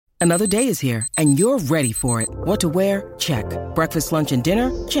Another day is here, and you're ready for it. What to wear? Check. Breakfast, lunch, and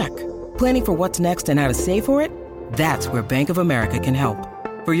dinner? Check. Planning for what's next and how to save for it? That's where Bank of America can help.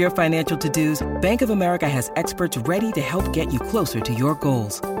 For your financial to-dos, Bank of America has experts ready to help get you closer to your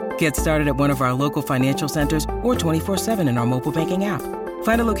goals. Get started at one of our local financial centers or 24/7 in our mobile banking app.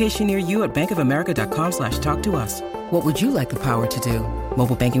 Find a location near you at bankofamerica.com/talktous. What would you like the power to do?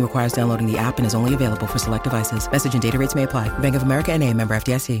 Mobile banking requires downloading the app and is only available for select devices. Message and data rates may apply. Bank of America N.A., member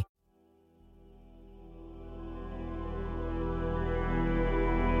FDIC.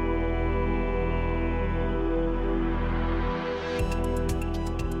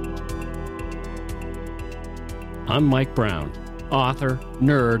 I'm Mike Brown, author,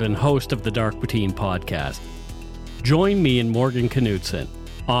 nerd, and host of the Dark Poutine podcast. Join me and Morgan Knudsen,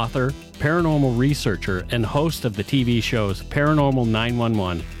 author, paranormal researcher, and host of the TV shows Paranormal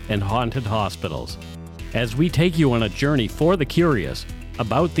 911 and Haunted Hospitals, as we take you on a journey for the curious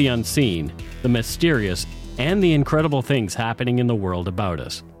about the unseen, the mysterious, and the incredible things happening in the world about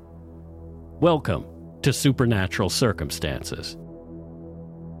us. Welcome to Supernatural Circumstances.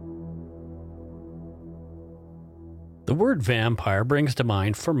 The word vampire brings to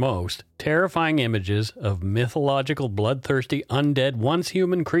mind, for most, terrifying images of mythological, bloodthirsty, undead,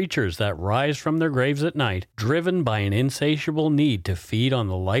 once-human creatures that rise from their graves at night, driven by an insatiable need to feed on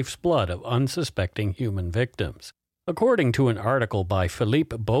the life's blood of unsuspecting human victims. According to an article by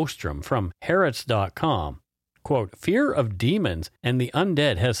Philippe Bostrom from Haaretz.com, quote, fear of demons and the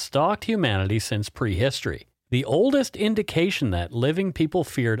undead has stalked humanity since prehistory. The oldest indication that living people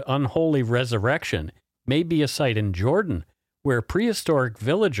feared unholy resurrection may be a site in Jordan, where prehistoric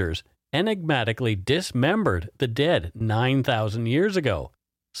villagers enigmatically dismembered the dead 9,000 years ago.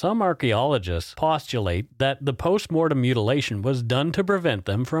 Some archaeologists postulate that the post-mortem mutilation was done to prevent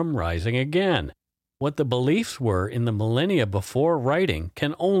them from rising again. What the beliefs were in the millennia before writing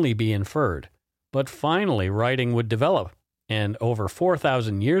can only be inferred. But finally, writing would develop, and over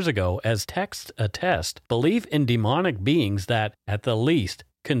 4,000 years ago, as texts attest, belief in demonic beings that, at the least,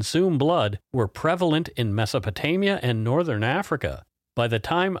 consume blood were prevalent in Mesopotamia and northern Africa. By the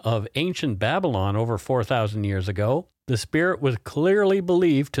time of ancient Babylon over 4,000 years ago, the spirit was clearly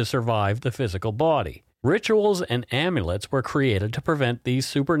believed to survive the physical body. Rituals and amulets were created to prevent these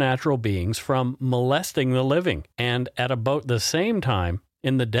supernatural beings from molesting the living, and at about the same time,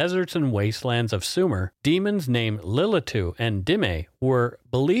 in the deserts and wastelands of Sumer, demons named Lilitu and Dime were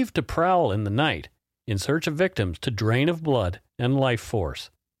believed to prowl in the night, in search of victims to drain of blood and life force.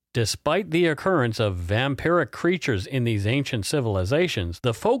 Despite the occurrence of vampiric creatures in these ancient civilizations,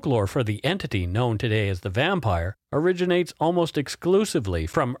 the folklore for the entity known today as the vampire originates almost exclusively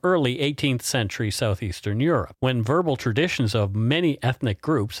from early 18th century southeastern Europe, when verbal traditions of many ethnic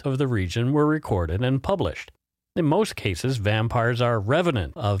groups of the region were recorded and published. In most cases, vampires are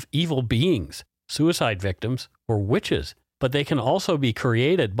revenant of evil beings, suicide victims, or witches, but they can also be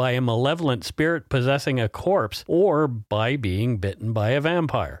created by a malevolent spirit possessing a corpse or by being bitten by a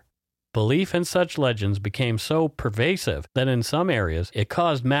vampire. Belief in such legends became so pervasive that in some areas it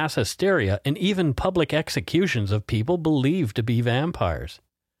caused mass hysteria and even public executions of people believed to be vampires.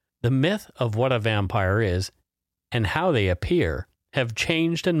 The myth of what a vampire is and how they appear have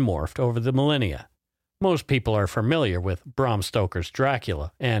changed and morphed over the millennia. Most people are familiar with Bram Stoker's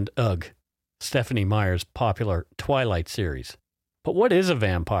Dracula and, Stephenie Meyer's popular Twilight series. But what is a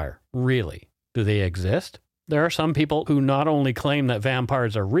vampire, really? Do they exist? There are some people who not only claim that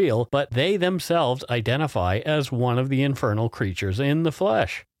vampires are real, but they themselves identify as one of the infernal creatures in the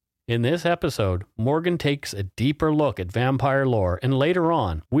flesh. In this episode, Morgan takes a deeper look at vampire lore, and later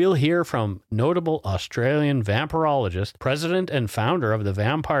on, we'll hear from notable Australian vampirologist, president and founder of the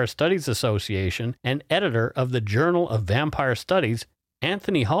Vampire Studies Association, and editor of the Journal of Vampire Studies,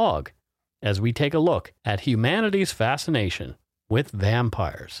 Anthony Hogg, as we take a look at humanity's fascination with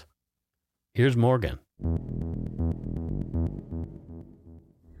vampires. Here's Morgan.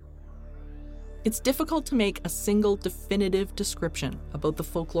 It's difficult to make a single definitive description about the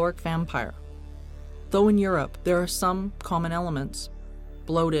folkloric vampire. Though in Europe there are some common elements: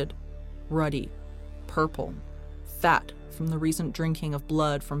 bloated, ruddy, purple, fat from the recent drinking of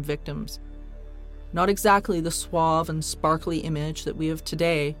blood from victims. Not exactly the suave and sparkly image that we have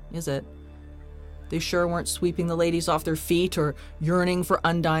today, is it? They sure weren't sweeping the ladies off their feet or yearning for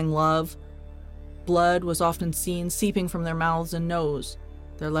undying love. Blood was often seen seeping from their mouths and nose,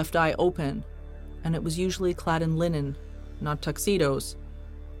 their left eye open, and it was usually clad in linen, not tuxedos.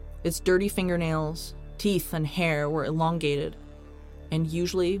 Its dirty fingernails, teeth, and hair were elongated, and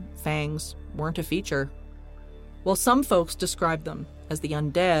usually fangs weren't a feature. While some folks described them as the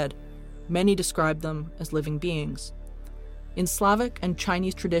undead, many described them as living beings. In Slavic and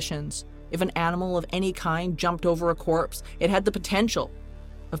Chinese traditions, if an animal of any kind jumped over a corpse, it had the potential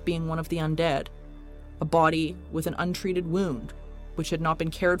of being one of the undead. A body with an untreated wound, which had not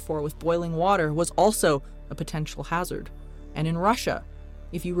been cared for with boiling water, was also a potential hazard. And in Russia,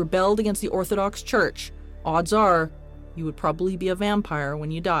 if you rebelled against the Orthodox Church, odds are you would probably be a vampire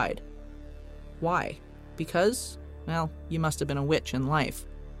when you died. Why? Because, well, you must have been a witch in life.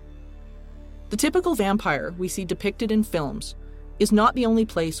 The typical vampire we see depicted in films is not the only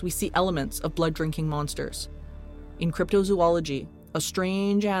place we see elements of blood-drinking monsters. In cryptozoology, a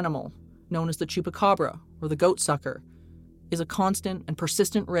strange animal, known as the chupacabra or the goatsucker, is a constant and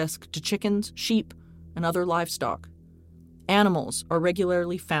persistent risk to chickens, sheep, and other livestock. Animals are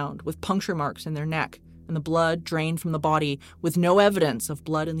regularly found with puncture marks in their neck and the blood drained from the body with no evidence of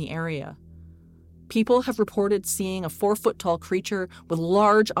blood in the area. People have reported seeing a 4-foot-tall creature with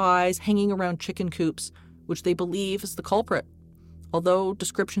large eyes hanging around chicken coops, which they believe is the culprit, although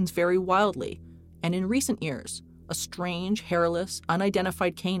descriptions vary wildly, and in recent years, a strange, hairless,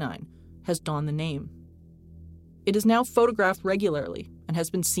 unidentified canine has donned the name. It is now photographed regularly and has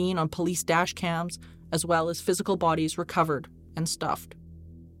been seen on police dash cams, as well as physical bodies recovered and stuffed.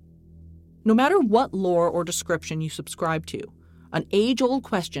 No matter what lore or description you subscribe to, an age-old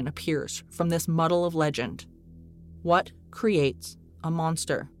question appears from this muddle of legend. What creates a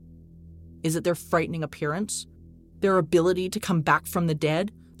monster? Is it their frightening appearance? Their ability to come back from the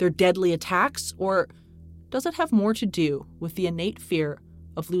dead? Their deadly attacks? Or does it have more to do with the innate fear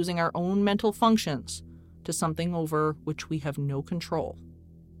of losing our own mental functions to something over which we have no control?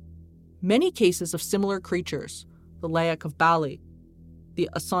 Many cases of similar creatures, the Layak of Bali, the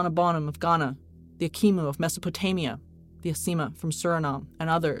Asanabanum of Ghana, the Akimu of Mesopotamia, the Asima from Suriname, and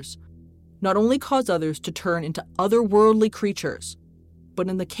others, not only cause others to turn into otherworldly creatures, but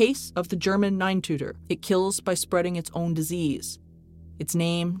in the case of the German Nine-Tutor, it kills by spreading its own disease. Its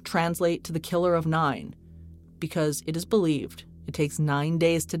name translates to the killer of nine, because it is believed it takes 9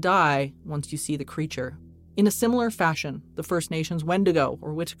 days to die once you see the creature. In a similar fashion, the First Nations Wendigo,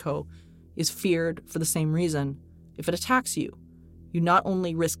 or Witiko, is feared for the same reason. If it attacks you, you not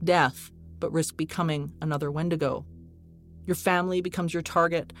only risk death, but risk becoming another Wendigo. Your family becomes your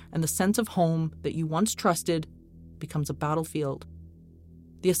target, and the sense of home that you once trusted becomes a battlefield.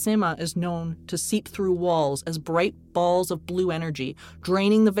 The Asima is known to seep through walls as bright balls of blue energy,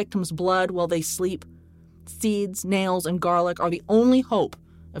 draining the victim's blood while they sleep. Seeds, nails, and garlic are the only hope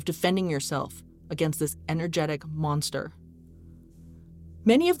of defending yourself against this energetic monster.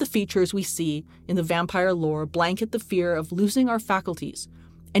 Many of the features we see in the vampire lore blanket the fear of losing our faculties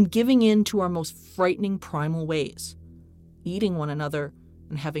and giving in to our most frightening primal ways, eating one another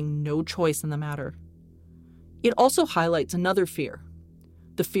and having no choice in the matter. It also highlights another fear,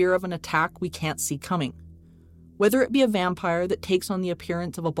 the fear of an attack we can't see coming. Whether it be a vampire that takes on the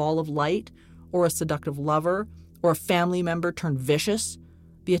appearance of a ball of light, or a seductive lover, or a family member turned vicious,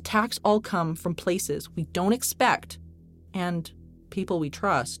 the attacks all come from places we don't expect and people we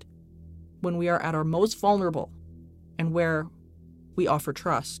trust when we are at our most vulnerable and where we offer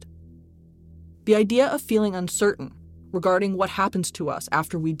trust. The idea of feeling uncertain regarding what happens to us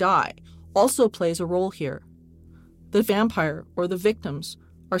after we die also plays a role here. The vampire or the victims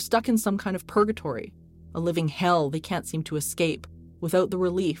are stuck in some kind of purgatory, a living hell they can't seem to escape without the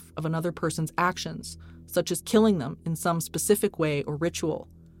relief of another person's actions, such as killing them in some specific way or ritual.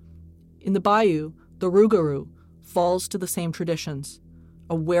 In the Bayou, the Rougarou falls to the same traditions,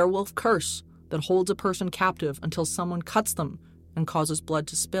 a werewolf curse that holds a person captive until someone cuts them and causes blood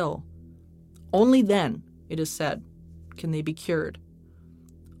to spill. Only then, it is said, can they be cured.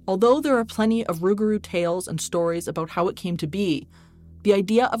 Although there are plenty of Rougarou tales and stories about how it came to be, the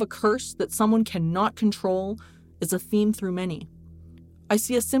idea of a curse that someone cannot control is a theme through many. I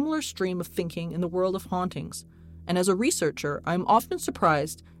see a similar stream of thinking in the world of hauntings, and as a researcher, I am often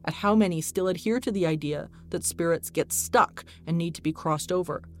surprised at how many still adhere to the idea that spirits get stuck and need to be crossed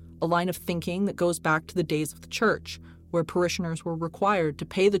over, a line of thinking that goes back to the days of the church, where parishioners were required to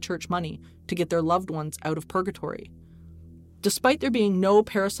pay the church money to get their loved ones out of purgatory. Despite there being no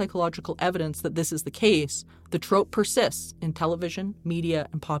parapsychological evidence that this is the case, the trope persists in television, media,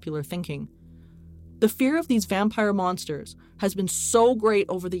 and popular thinking. The fear of these vampire monsters has been so great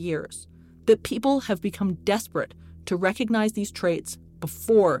over the years that people have become desperate to recognize these traits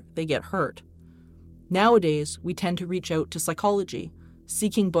before they get hurt. Nowadays, we tend to reach out to psychology,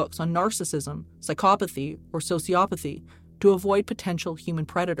 seeking books on narcissism, psychopathy, or sociopathy to avoid potential human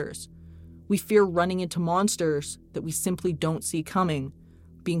predators. We fear running into monsters that we simply don't see coming.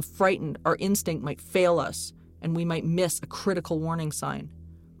 Being frightened, our instinct might fail us, and we might miss a critical warning sign.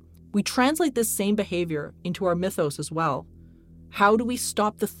 We translate this same behavior into our mythos as well. How do we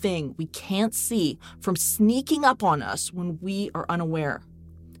stop the thing we can't see from sneaking up on us when we are unaware?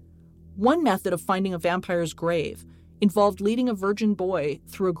 One method of finding a vampire's grave involved leading a virgin boy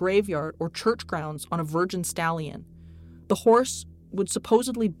through a graveyard or church grounds on a virgin stallion. The horse would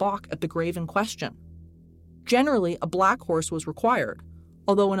supposedly balk at the grave in question. Generally, a black horse was required,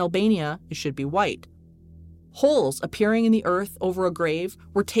 although in Albania it should be white. Holes appearing in the earth over a grave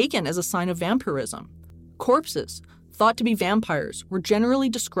were taken as a sign of vampirism. Corpses, thought to be vampires, were generally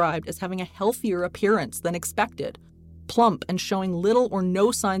described as having a healthier appearance than expected, plump and showing little or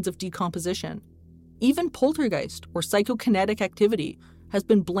no signs of decomposition. Even poltergeist or psychokinetic activity has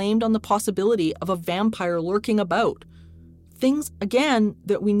been blamed on the possibility of a vampire lurking about. Things, again,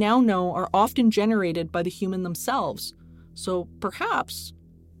 that we now know are often generated by the human themselves. So perhaps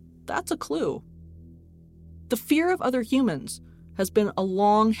that's a clue. The fear of other humans has been a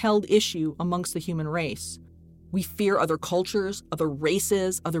long-held issue amongst the human race. We fear other cultures, other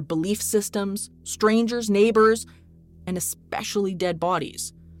races, other belief systems, strangers, neighbors, and especially dead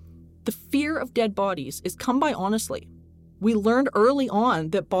bodies. The fear of dead bodies is come by honestly. We learned early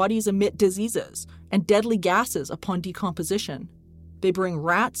on that bodies emit diseases and deadly gases upon decomposition. They bring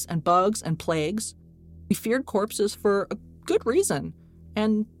rats and bugs and plagues. We feared corpses for a good reason,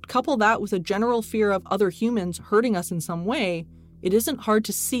 and couple that with a general fear of other humans hurting us in some way, it isn't hard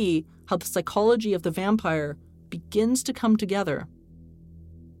to see how the psychology of the vampire begins to come together.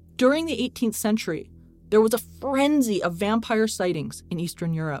 During the 18th century, there was a frenzy of vampire sightings in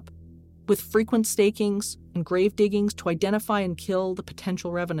Eastern Europe, with frequent stakings and grave diggings to identify and kill the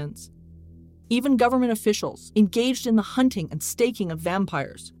potential revenants. Even government officials engaged in the hunting and staking of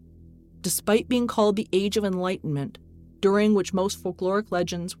vampires. Despite being called the Age of Enlightenment, during which most folkloric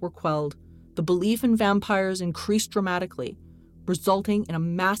legends were quelled, the belief in vampires increased dramatically, resulting in a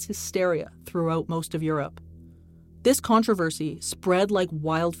mass hysteria throughout most of Europe. This controversy spread like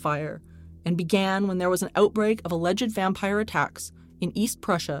wildfire and began when there was an outbreak of alleged vampire attacks in East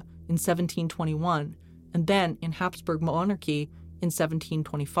Prussia in 1721, and then in Habsburg monarchy in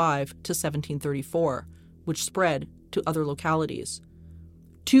 1725 to 1734, which spread to other localities.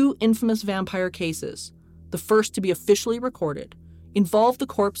 Two infamous vampire cases, the first to be officially recorded, involved the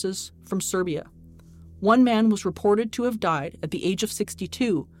corpses from Serbia. One man was reported to have died at the age of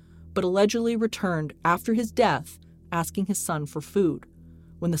 62, but allegedly returned after his death asking his son for food.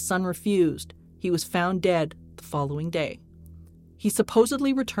 When the son refused, he was found dead the following day. He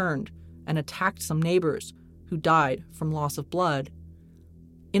supposedly returned and attacked some neighbors who died from loss of blood.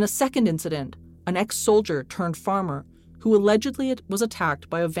 In a second incident, an ex-soldier turned farmer who allegedly was attacked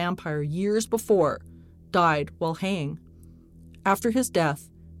by a vampire years before died while haying. After his death,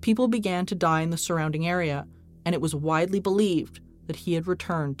 people began to die in the surrounding area, and it was widely believed that he had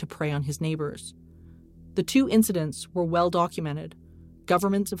returned to prey on his neighbors. The two incidents were well documented.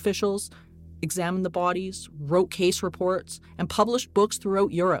 Government officials examined the bodies, wrote case reports, and published books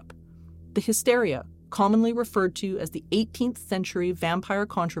throughout Europe. The hysteria, commonly referred to as the 18th century vampire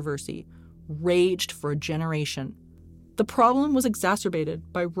controversy, raged for a generation. The problem was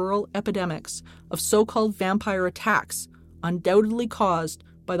exacerbated by rural epidemics of so-called vampire attacks, undoubtedly caused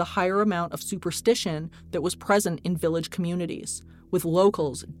by the higher amount of superstition that was present in village communities, with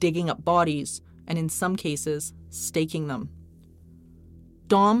locals digging up bodies and in some cases staking them.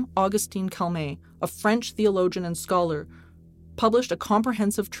 Dom Augustin Calmet, a French theologian and scholar, published a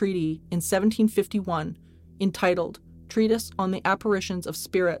comprehensive treatise in 1751 entitled Treatise on the Apparitions of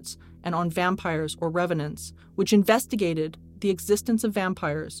Spirits and on Vampires or Revenants, which investigated the existence of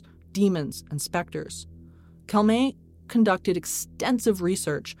vampires, demons, and specters. Calmet conducted extensive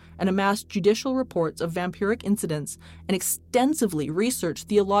research and amassed judicial reports of vampiric incidents and extensively researched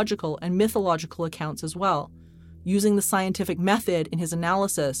theological and mythological accounts as well, using the scientific method in his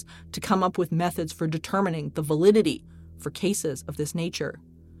analysis to come up with methods for determining the validity for cases of this nature.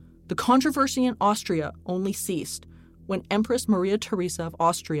 The controversy in Austria only ceased when Empress Maria Theresa of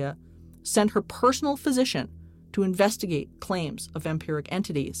Austria sent her personal physician to investigate claims of vampiric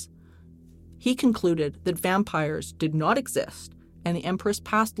entities. He concluded that vampires did not exist, and the Empress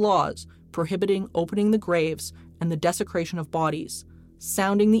passed laws prohibiting opening the graves and the desecration of bodies,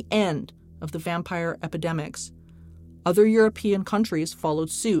 sounding the end of the vampire epidemics. Other European countries followed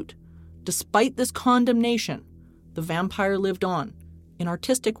suit. Despite this condemnation, the vampire lived on in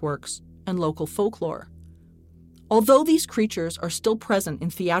artistic works and local folklore. Although these creatures are still present in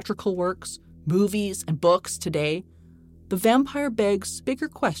theatrical works, movies, and books today, the vampire begs bigger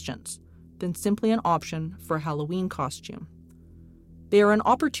questions than simply an option for a Halloween costume. They are an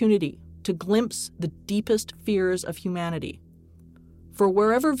opportunity to glimpse the deepest fears of humanity. For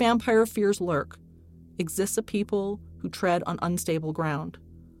wherever vampire fears lurk, exists a people who tread on unstable ground,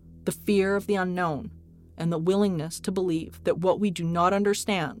 the fear of the unknown, and the willingness to believe that what we do not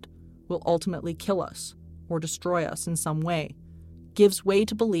understand will ultimately kill us or destroy us in some way, gives way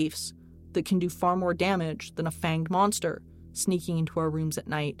to beliefs that can do far more damage than a fanged monster sneaking into our rooms at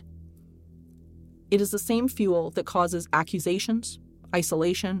night. It is the same fuel that causes accusations,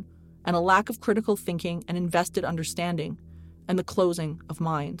 isolation, and a lack of critical thinking and invested understanding, and the closing of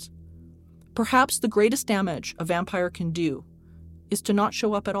minds. Perhaps the greatest damage a vampire can do is to not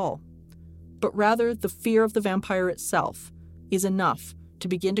show up at all, but rather the fear of the vampire itself is enough to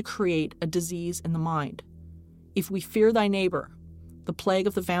begin to create a disease in the mind. If we fear thy neighbor, the plague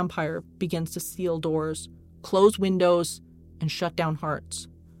of the vampire begins to seal doors, close windows, and shut down hearts.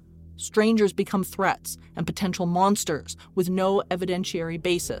 Strangers become threats and potential monsters with no evidentiary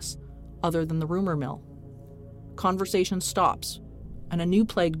basis other than the rumor mill. Conversation stops, and a new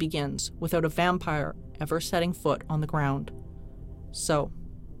plague begins without a vampire ever setting foot on the ground. So,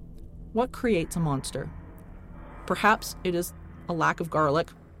 what creates a monster? Perhaps it is a lack of garlic,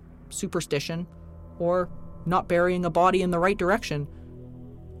 superstition, or not burying a body in the right direction.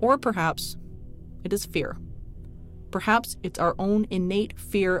 Or perhaps it is fear. Perhaps it's our own innate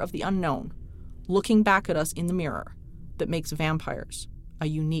fear of the unknown, looking back at us in the mirror, that makes vampires a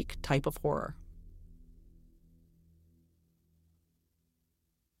unique type of horror.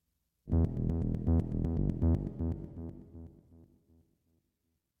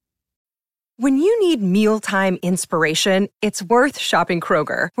 When you need mealtime inspiration, it's worth shopping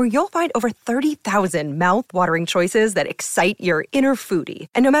Kroger, where you'll find over 30,000 mouth-watering choices that excite your inner foodie.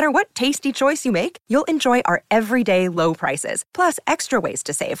 And no matter what tasty choice you make, you'll enjoy our everyday low prices, plus extra ways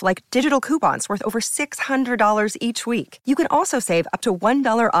to save, like digital coupons worth over $600 each week. You can also save up to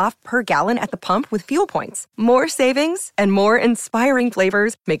 $1 off per gallon at the pump with fuel points. More savings and more inspiring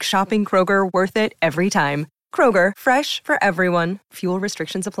flavors make shopping Kroger worth it every time. Kroger, fresh for everyone. Fuel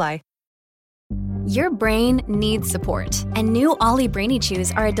restrictions apply. Your brain needs support, and new Ollie Brainy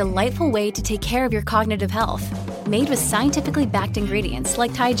Chews are a delightful way to take care of your cognitive health. Made with scientifically backed ingredients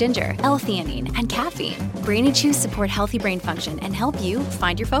like Thai ginger, L-theanine, and caffeine, Brainy Chews support healthy brain function and help you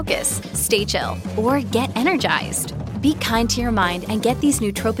find your focus, stay chill, or get energized. Be kind to your mind and get these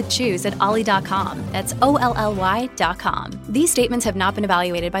nootropic chews at ollie.com. That's OLLY.com. These statements have not been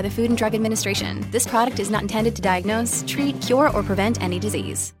evaluated by the Food and Drug Administration. This product is not intended to diagnose, treat, cure, or prevent any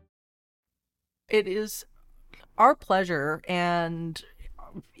disease. It is our pleasure and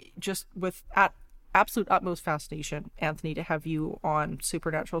just with absolute utmost fascination, Anthony, to have you on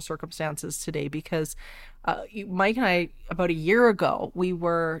Supernatural Circumstances today, because Mike and I, about a year ago, we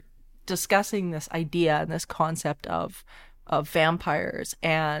were discussing this idea and this concept of vampires,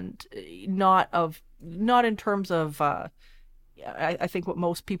 and not in terms of I think what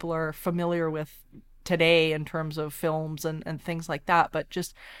most people are familiar with today in terms of films and things like that, but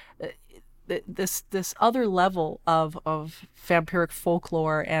just this other level of vampiric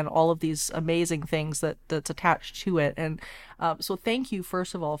folklore and all of these amazing things that's attached to it. And so thank you,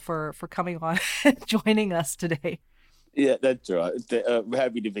 first of all, for coming on and joining us today. Yeah, that's right. We're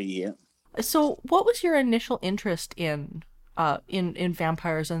happy to be here. So what was your initial interest in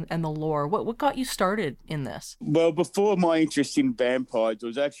vampires and the lore? What got you started in this? Well, before my interest in vampires, I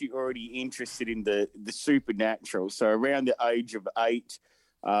was actually already interested in the supernatural. So around the age of 8,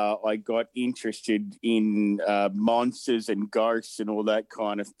 I got interested in monsters and ghosts and all that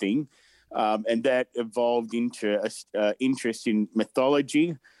kind of thing. And that evolved into an interest in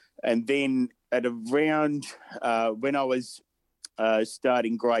mythology. And then at around when I was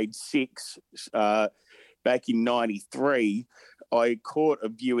starting grade 6, back in 93, I caught a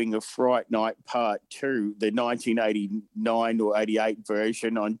viewing of Fright Night Part 2, the 1989 or 88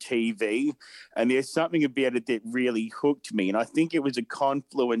 version on TV. And there's something about it that really hooked me. And I think it was a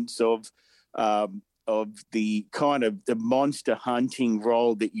confluence of the kind of the monster hunting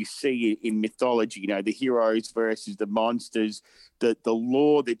role that you see in mythology, you know, the heroes versus the monsters, the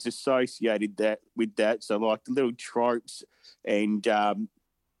lore that's associated with that. So like the little tropes and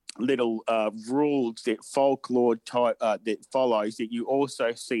little rules that folklore type that follows that you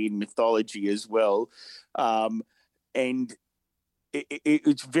also see in mythology as well, and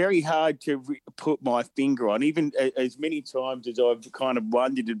it's very hard to put my finger on. Even as many times as I've kind of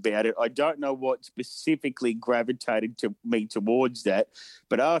wondered about it, I don't know what specifically gravitated to me towards that.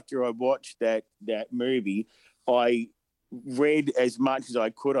 But after I watched that movie, I read as much as I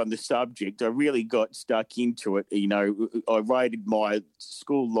could on the subject. I really got stuck into it. You know, I raided my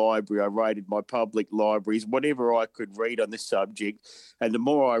school library, I raided my public libraries, whatever I could read on the subject. And the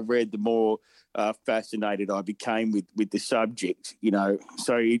more I read, the more fascinated I became with the subject, you know.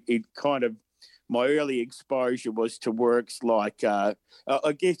 So it kind of, my early exposure was to works like, I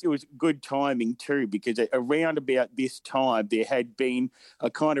guess it was good timing too, because around about this time there had been a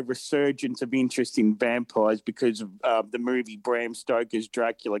kind of resurgence of interest in vampires because of the movie Bram Stoker's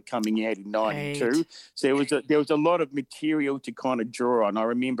Dracula coming out in '92. Right. So there was a lot of material to kind of draw on. I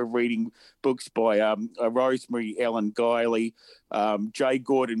remember reading books by Rosemary Ellen Guiley. J.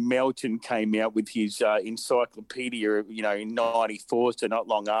 Gordon Melton came out with his encyclopedia, in '94, so not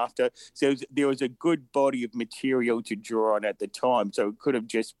long after. So there was a good body of material to draw on at the time. So it could have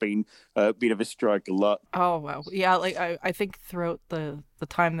just been a bit of a stroke of luck. Oh, wow. Yeah, like I think throughout the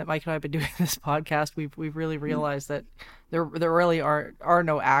time that Mike and I have been doing this podcast, we've really realized that there really are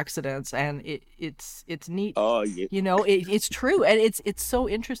no accidents, and it's neat. Oh yeah. It's true, and it's so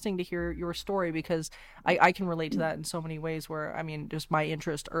interesting to hear your story, because I can relate to that in so many ways. Where just my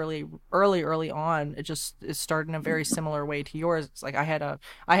interest early on, it started in a very similar way to yours. It's like I had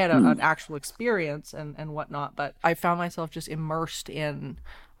an actual experience and whatnot, but I found myself just immersed in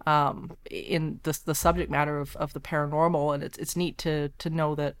the subject matter of the paranormal, and it's neat to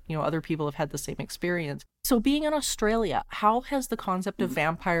know that other people have had the same experience. So being in Australia, how has the concept of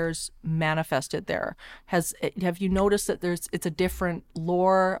vampires manifested there? Have you noticed that it's a different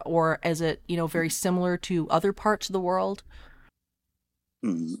lore, or is it very similar to other parts of the world?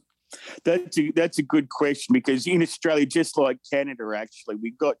 That's a good question, because in Australia, just like Canada, actually,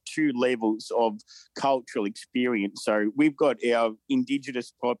 we've got two levels of cultural experience. So we've got our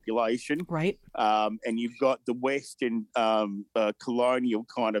Indigenous population, right, and you've got the Western colonial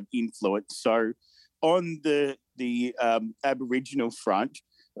kind of influence. So on the Aboriginal front,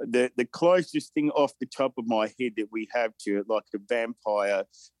 the closest thing off the top of my head that we have to like a vampire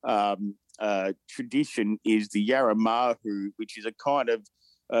tradition is the Yarramahu, which is a kind of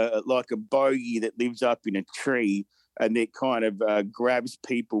like a bogey that lives up in a tree, and that kind of grabs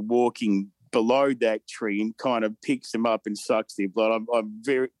people walking below that tree and kind of picks them up and sucks their blood. I'm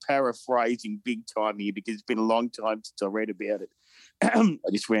very paraphrasing big time here, because it's been a long time since I read about it. I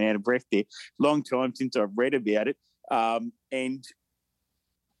just ran out of breath there. Long time since I've read about it. And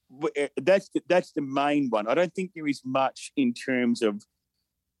that's the main one. I don't think there is much in terms of,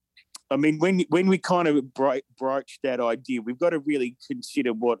 when we kind of broach that idea, we've got to really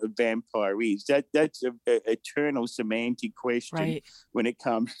consider what a vampire is. That's an eternal semantic question, right, when it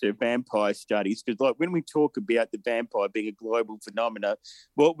comes to vampire studies. Because like when we talk about the vampire being a global phenomena,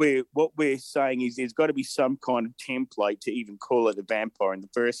 what we're saying is there's got to be some kind of template to even call it a vampire in the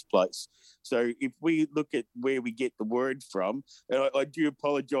first place. So if we look at where we get the word from, and I do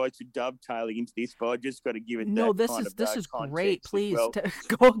apologise for dovetailing into this, but I just got to give it. No, this is great. Please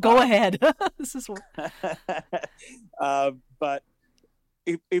go ahead. This is but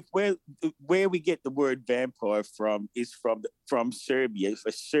if where we get the word vampire from is from Serbia,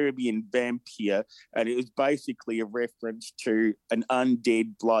 a Serbian vampire, and it was basically a reference to an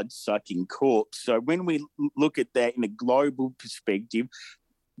undead blood-sucking corpse. So when we look at that in a global perspective,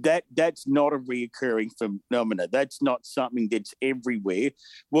 that's not a reoccurring phenomena. That's not something that's everywhere.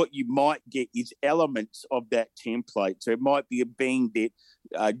 What you might get is elements of that template. So it might be a being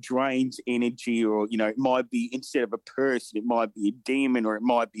that drains energy, or, it might be, instead of a person, it might be a demon, or it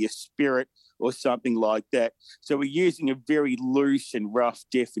might be a spirit or something like that. So we're using a very loose and rough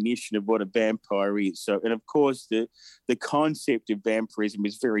definition of what a vampire is. So, and of course, the concept of vampirism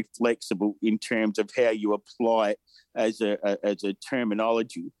is very flexible in terms of how you apply it as a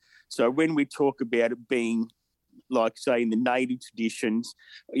terminology. So when we talk about it being, like, say, in the native traditions,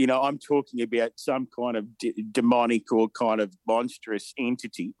 I'm talking about some kind of demonic or kind of monstrous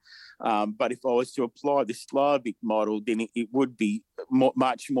entity. But if I was to apply the Slavic model, then it would be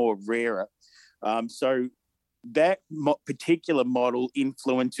much more rarer. So that particular model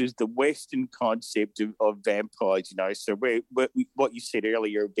influences the Western concept of vampires, So what you said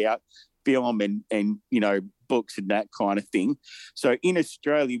earlier about film and books and that kind of thing. So in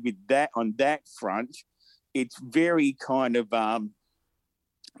Australia, with that, on that front, it's very kind of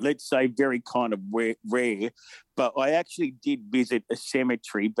let's say very kind of rare. But I actually did visit a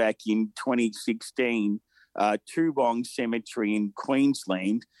cemetery back in 2016, Toowong Cemetery in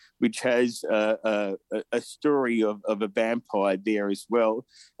Queensland, which has a story of a vampire there as well.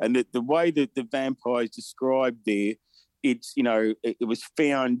 And the way that the vampire is described there, it's, it was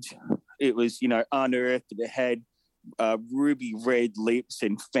found, it was, unearthed, it had ruby red lips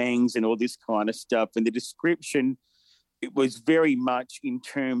and fangs and all this kind of stuff. And the description, it was very much in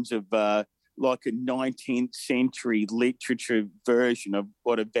terms of like a 19th century literature version of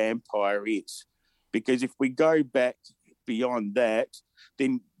what a vampire is. Because if we go back beyond that,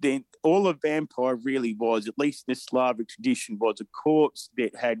 then all a vampire really was, at least in the Slavic tradition, was a corpse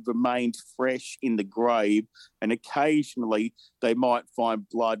that had remained fresh in the grave, and occasionally they might find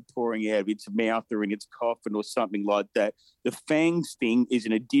blood pouring out of its mouth or in its coffin or something like that. The fangs thing is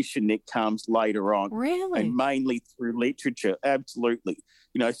an addition that comes later on. Really? And mainly through literature, absolutely.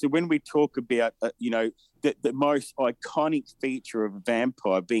 So when we talk about, the most iconic feature of a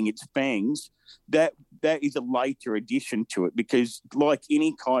vampire being its fangs, that is a later addition to it, because like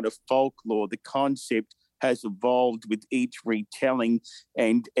any kind of folklore, the concept has evolved with each retelling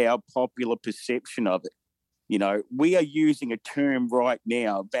and our popular perception of it. We are using a term right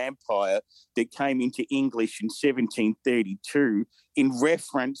now, vampire, that came into English in 1732 in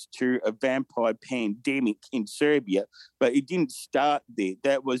reference to a vampire pandemic in Serbia, but it didn't start there.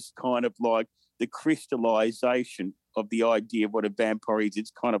 That was kind of like the crystallization of the idea of what a vampire is.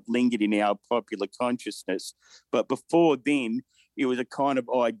 It's kind of lingered in our popular consciousness. But before then, it was a kind of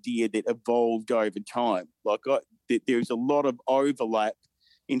idea that evolved over time. There's a lot of overlap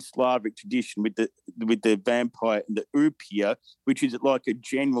in Slavic tradition with the vampire and the upia, which is like a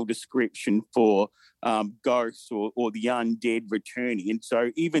general description for ghosts or the undead returning. And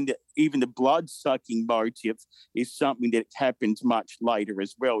so even the blood-sucking motif is something that happens much later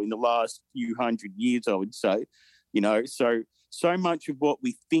as well, in the last few hundred years, I would say. So much of what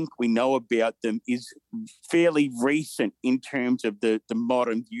we think we know about them is fairly recent in terms of the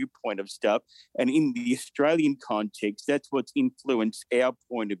modern viewpoint of stuff. And in the Australian context, that's what's influenced our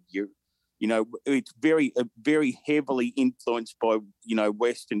point of view. It's very, very heavily influenced by,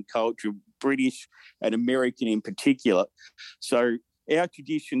 Western culture, British and American in particular. So our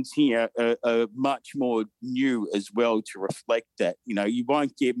traditions here are much more new as well to reflect that. You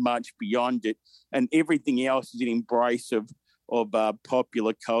won't get much beyond it. And everything else is an embrace of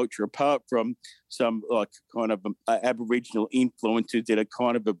popular culture, apart from some kind of Aboriginal influences that are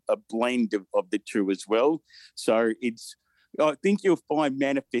kind of a blend of the two as well. So I think you'll find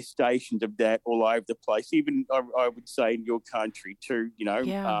manifestations of that all over the place, even I would say in your country too,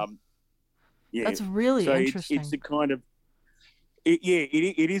 Yeah. That's really interesting. It's a kind of,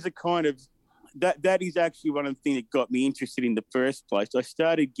 it is a kind of, that is actually one of the things that got me interested in the first place. I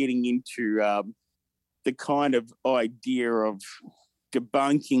started getting into the kind of idea of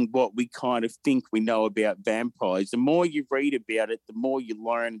debunking what we kind of think we know about vampires. The more you read about it, the more you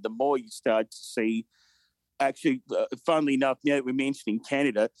learn, the more you start to see. Actually, funnily enough, now that we're mentioning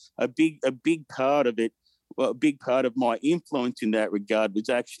Canada, a big part of it, a big part of my influence in that regard was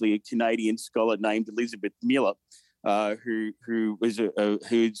actually a Canadian scholar named Elizabeth Miller, who was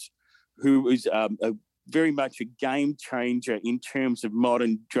very much a game changer in terms of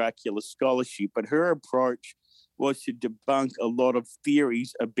modern Dracula scholarship. But her approach was to debunk a lot of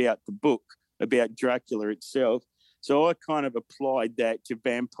theories about the book, about Dracula itself. So I kind of applied that to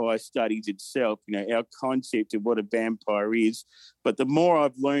vampire studies itself, our concept of what a vampire is. But the more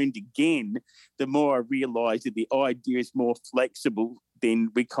I've learned again, the more I realise that the idea is more flexible than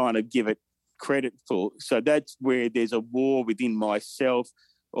we kind of give it credit for. So that's where there's a war within myself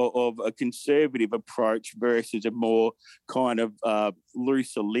of a conservative approach versus a more kind of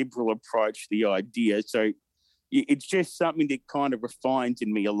loose or liberal approach to the idea. So it's just something that kind of refines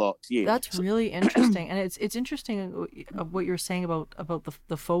in me a lot. Yeah, that's really interesting, and it's interesting what you're saying about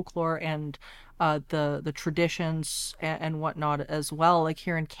the folklore and the traditions and whatnot as well. Like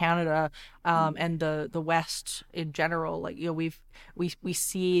here in Canada, and the West in general, like we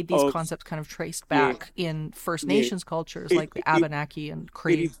see these concepts kind of traced back in First Nations cultures, like the Abenaki and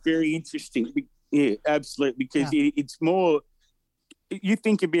Cree. It is very interesting. Yeah, absolutely, because it's more. You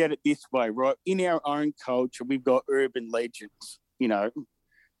think about it this way, right? In our own culture, we've got urban legends,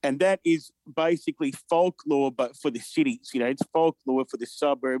 and that is basically folklore, but for the cities. It's folklore for the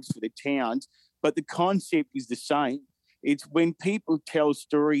suburbs, for the towns, but the concept is the same. It's when people tell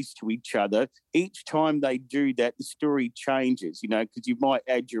stories to each other, each time they do that, the story changes, because you might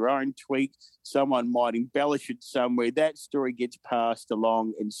add your own tweak, someone might embellish it somewhere, that story gets passed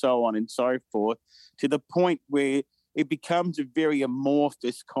along, and so on and so forth, to the point where it becomes a very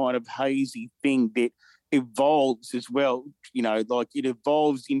amorphous kind of hazy thing that evolves as well. It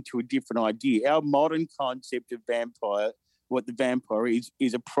evolves into a different idea. Our modern concept of vampire, what the vampire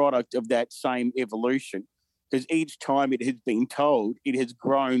is a product of that same evolution, because each time it has been told, it has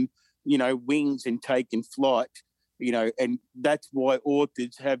grown, wings and taken flight, and that's why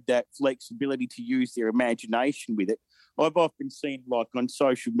authors have that flexibility to use their imagination with it. I've often seen, like on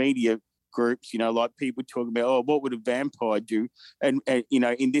social media, groups, like people talking about, oh, what would a vampire do? And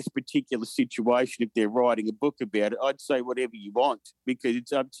in this particular situation, if they're writing a book about it, I'd say whatever you want, because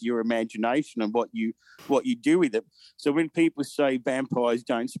it's up to your imagination and what you do with it. So when people say vampires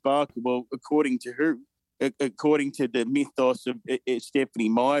don't sparkle, well, according to who? According to the mythos of Stephenie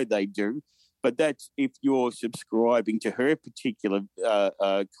Meyer, they do. But that's if you're subscribing to her particular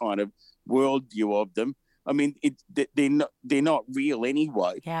kind of worldview of them. I mean, they're not real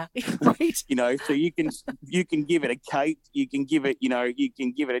anyway. Yeah, right. So you can give it a cape, you can give it, you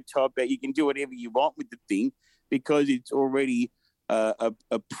can give it a top hat, you can do whatever you want with the thing, because it's already a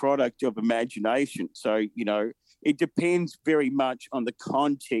product of imagination. So it depends very much on the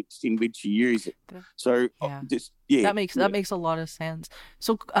context in which you use it. So that makes a lot of sense.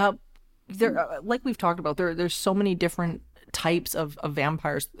 So there, like we've talked about, there's so many different types of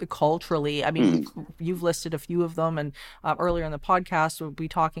vampires culturally. I mean, you've listed a few of them, and earlier in the podcast we'll be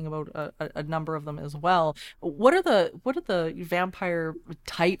talking about a number of them as well. What are the vampire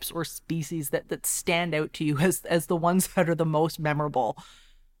types or species that stand out to you as the ones that are the most memorable?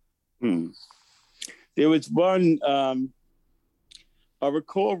 There was one, I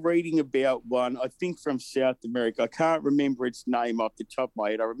recall reading about one, I think from South America. I can't remember its name off the top of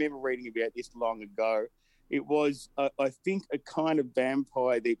my head. I remember reading about this long ago. It was, I think, a kind of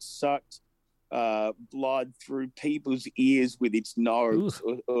vampire that sucked blood through people's ears with its nose.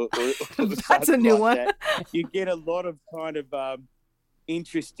 Or that's a new one. You get a lot of kind of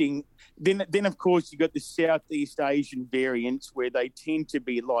interesting. Then of course you got the Southeast Asian variants, where they tend to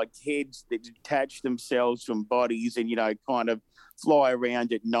be like heads that detach themselves from bodies and kind of fly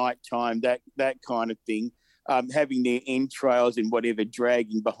around at nighttime, that kind of thing. Having their entrails and whatever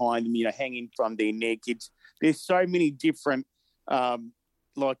dragging behind them, hanging from their neck. There's so many different,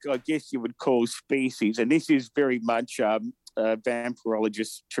 like I guess you would call species, and this is very much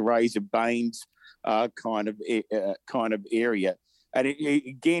vampirologist Teresa Baines kind of area. And it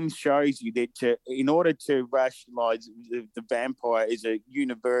again shows you that in order to rationalise the vampire as a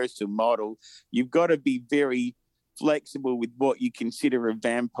universal model, you've got to be very flexible with what you consider a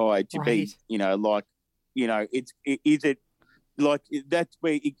vampire to be. Is it like, that's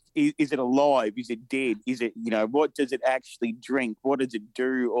where is it alive? Is it dead? Is it, what does it actually drink? What does it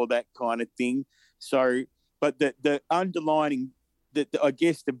do? All that kind of thing. So, but the underlining, I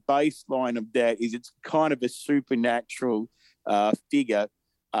guess the baseline of that is it's kind of a supernatural figure,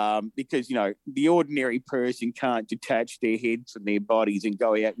 because the ordinary person can't detach their heads from their bodies and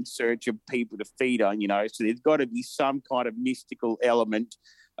go out in search of people to feed on. So there's got to be some kind of mystical element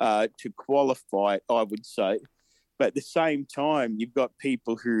to qualify it, I would say. But at the same time, you've got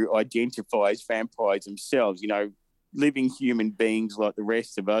people who identify as vampires themselves, living human beings like the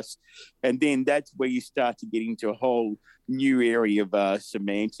rest of us. And then that's where you start to get into a whole new area of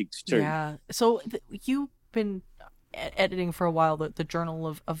semantics too. Yeah. So you've been editing for a while the Journal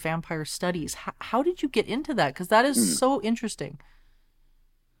of Vampire Studies. How did you get into that? Because that is so interesting.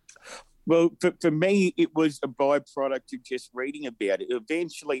 Well, for me, it was a byproduct of just reading about it.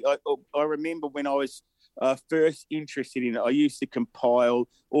 Eventually, I remember when I was first interested in it, I used to compile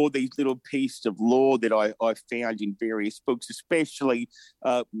all these little pieces of lore that I found in various books, especially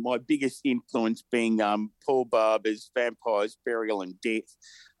my biggest influence being Paul Barber's Vampires, Burial and Death,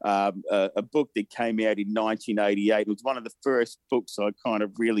 a book that came out in 1988. It was one of the first books I kind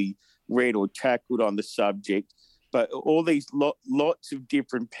of really read or tackled on the subject. But all these lots of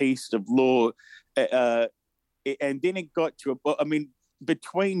different pieces of lore, and then it got to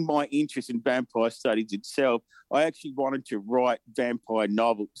between my interest in vampire studies itself, I actually wanted to write vampire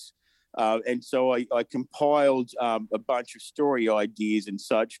novels. And so I compiled a bunch of story ideas and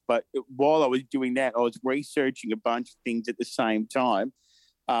such. But while I was doing that, I was researching a bunch of things at the same time.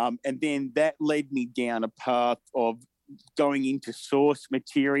 And then that led me down a path of going into source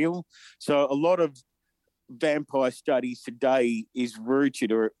material. So a lot of vampire studies today is rooted,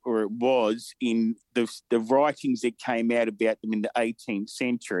 or it was, in the writings that came out about them in the 18th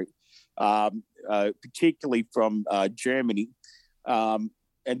century, particularly from Germany. And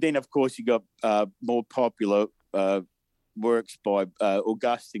then, of course, you got more popular works by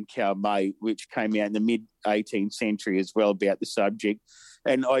Augustin Calmet, which came out in the mid-18th century as well about the subject.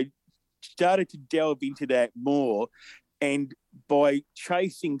 And I started to delve into that more. And by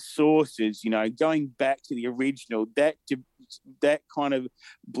tracing sources, going back to the original, that kind of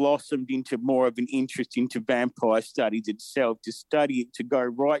blossomed into more of an interest into vampire studies itself, to study it, to go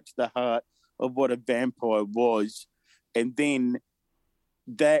right to the heart of what a vampire was. And then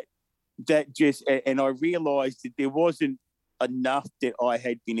that just, and I realised that there wasn't enough that I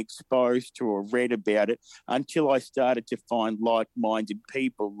had been exposed to or read about it until I started to find like-minded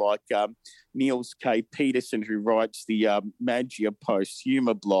people like Niels K. Peterson, who writes the Magia Post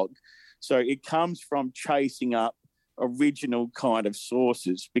humour blog. So it comes from chasing up original kind of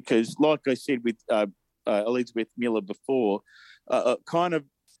sources because, like I said with Elizabeth Miller before, kind of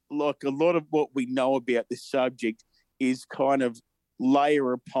like a lot of what we know about the subject is kind of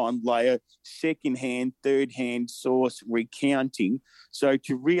layer upon layer, second-hand, third-hand source recounting. So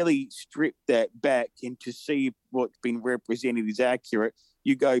to really strip that back and to see if what's been represented is accurate,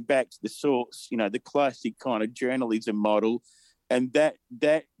 you go back to the source, the classic kind of journalism model. And that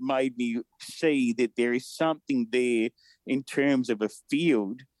made me see that there is something there in terms of a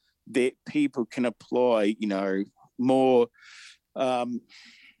field that people can apply, more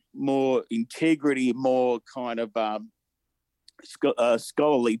integrity, more kind of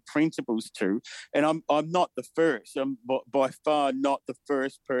scholarly principles to. And I'm not the first. I'm by far not the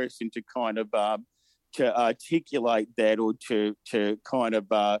first person to kind of to articulate that or to kind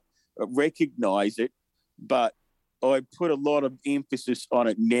of recognise it, but I put a lot of emphasis on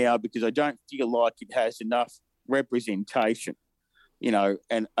it now because I don't feel like it has enough representation,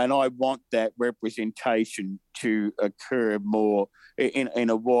 and I want that representation to occur more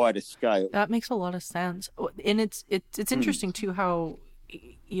in a wider scale. That makes a lot of sense. And it's interesting too how,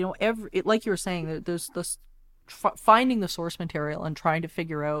 like you were saying, there's this finding the source material and trying to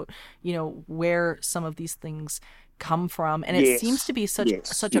figure out, where some of these things come from. And it seems to be such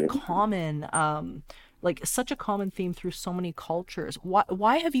a common such a common theme through so many cultures.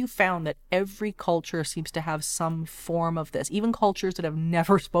 Why have you found that every culture seems to have some form of this, even cultures that have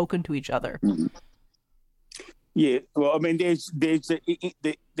never spoken to each other? Mm-hmm. Yeah, well, I mean, there's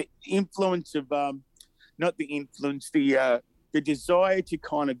the influence of not the influence, the desire to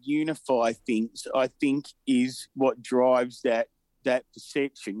kind of unify things. I think is what drives that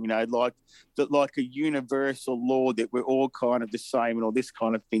perception, like a universal law that we're all kind of the same and all this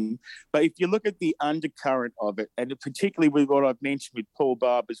kind of thing. But if you look at the undercurrent of it, and particularly with what I've mentioned with Paul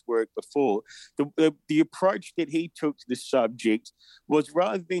Barber's work before, the approach that he took to the subject was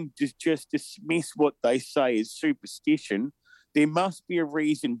rather than just dismiss what they say as superstition, there must be a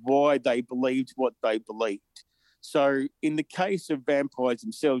reason why they believed what they believed. So in the case of vampires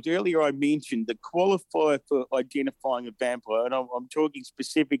themselves, earlier I mentioned the qualifier for identifying a vampire, and I'm talking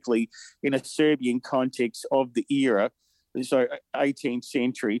specifically in a Serbian context of the era, so 18th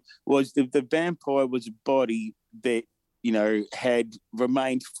century, was the vampire was a body that, had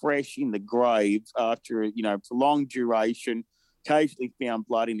remained fresh in the grave after, prolonged duration, occasionally found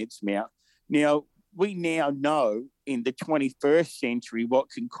blood in its mouth. Now, we now know in the 21st century what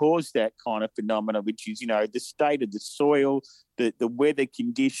can cause that kind of phenomena, which is, the state of the soil, the weather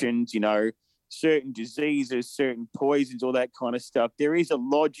conditions, certain diseases, certain poisons, all that kind of stuff. There is a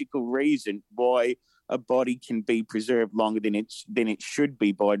logical reason why a body can be preserved longer than it should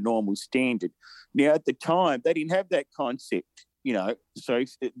be by normal standard. Now, at the time, they didn't have that concept, so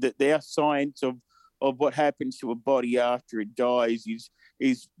their science of what happens to a body after it dies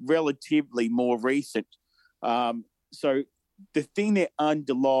is relatively more recent. So the thing that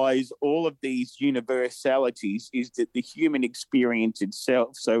underlies all of these universalities is that the human experience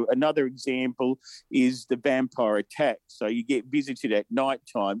itself. So another example is the vampire attack. So you get visited at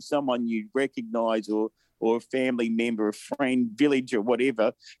nighttime, someone you recognise or a family member, a friend, villager,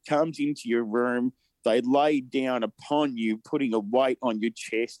 whatever, comes into your room. They lay down upon you, putting a weight on your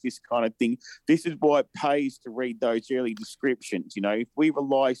chest, this kind of thing. This is why it pays to read those early descriptions. If we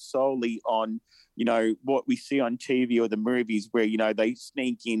rely solely on, what we see on TV or the movies where, they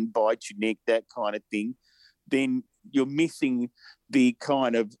sneak in, bite your neck, that kind of thing, then you're missing the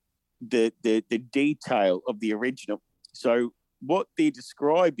kind of the detail of the original. So what they're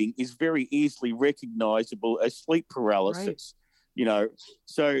describing is very easily recognisable as sleep paralysis. Right.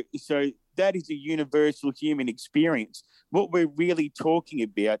 So that is a universal human experience. What we're really talking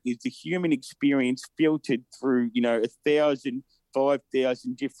about is the human experience filtered through, 1,000,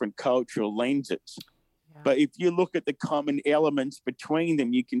 5,000 different cultural lenses. Yeah. But if you look at the common elements between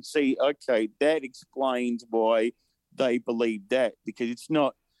them, you can see, okay, that explains why they believe that, because it's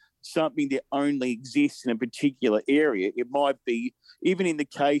not something that only exists in a particular area. It might be, even in the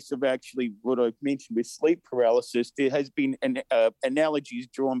case of actually what I've mentioned with sleep paralysis, there has been analogies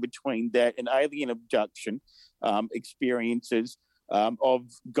drawn between that and alien abduction experiences, of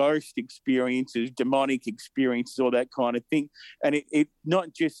ghost experiences, demonic experiences, all that kind of thing. And it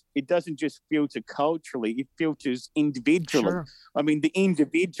doesn't just filter culturally, it filters individually. Sure. I mean, the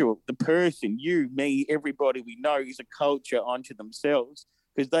individual, the person, you, me, everybody we know is a culture unto themselves,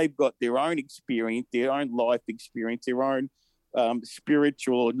 because they've got their own experience, their own life experience, their own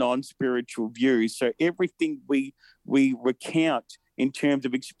spiritual or non-spiritual views. So everything we recount in terms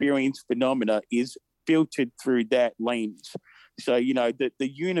of experience phenomena is filtered through that lens. So, the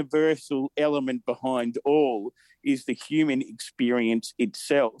universal element behind all is the human experience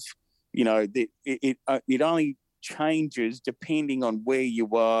itself. It only changes depending on where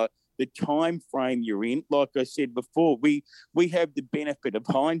you are, the time frame you're in. Like I said before, we have the benefit of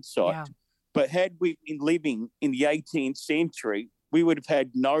hindsight. Yeah. But had we been living in the 18th century, we would have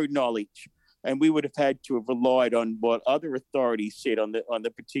had no knowledge, and we would have had to have relied on what other authorities said on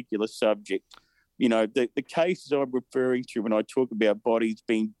the particular subject. The cases I'm referring to when I talk about bodies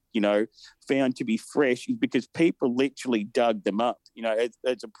being, found to be fresh is because people literally dug them up,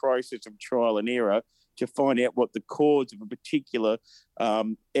 as a process of trial and error to find out what the cause of a particular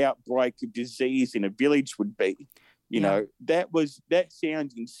outbreak of disease in a village would be. That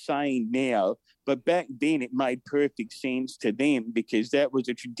sounds insane now, but back then it made perfect sense to them because that was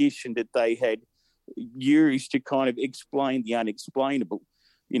a tradition that they had used to kind of explain the unexplainable,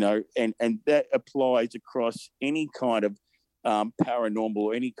 and that applies across any kind of paranormal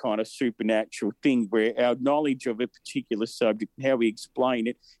or any kind of supernatural thing where our knowledge of a particular subject and how we explain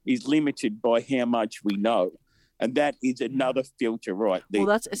it is limited by how much we know. And that is another filter right there.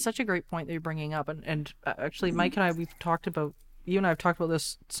 Well, it's such a great point that you're bringing up. And actually, Mike and I, you and I have talked about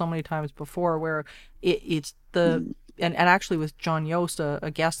this so many times before where it's the, and actually with John Yost,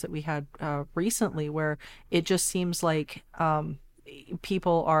 a guest that we had recently, where it just seems like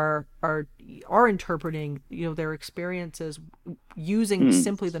people are interpreting, their experiences using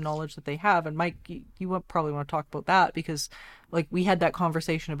simply the knowledge that they have. And Mike, you probably want to talk about that because like we had that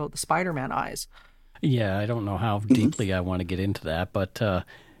conversation about the Spider-Man eyes. Yeah, I don't know how deeply I want to get into that, but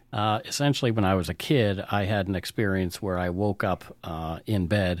essentially when I was a kid, I had an experience where I woke up in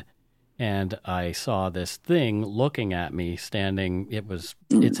bed and I saw this thing looking at me standing.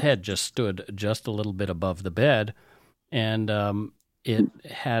 Its head just stood just a little bit above the bed, and it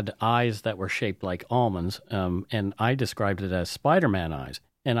had eyes that were shaped like almonds, and I described it as Spider-Man eyes.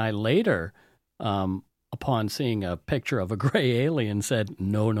 And I later, upon seeing a picture of a gray alien, said,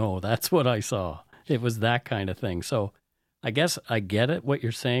 no, that's what I saw. It was that kind of thing. So I guess I get it. What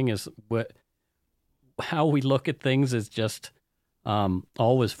you're saying is how we look at things is just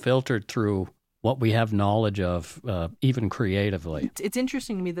always filtered through what we have knowledge of, even creatively. It's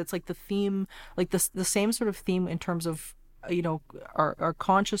interesting to me that's like the theme, like the same sort of theme in terms of, our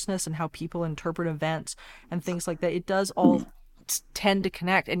consciousness and how people interpret events and things like that. It does all tend to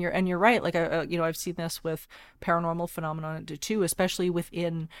connect, and you're right. Like I've seen this with paranormal phenomenon too, especially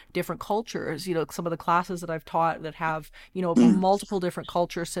within different cultures. Some of the classes that I've taught that have multiple different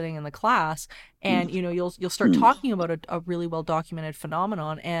cultures sitting in the class, and you'll start talking about a really well documented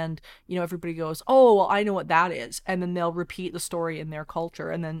phenomenon, and everybody goes, oh well, I know what that is, and then they'll repeat the story in their culture,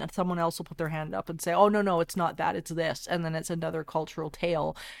 and then someone else will put their hand up and say, oh no, it's not that, it's this, and then it's another cultural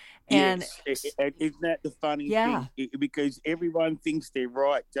tale. And yes. Isn't that the funny thing? Because everyone thinks they're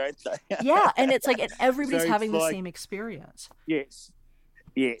right, don't they? Yeah, and it's like everybody's having the same experience. Yes,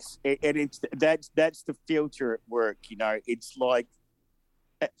 and that's the filter at work. It's like,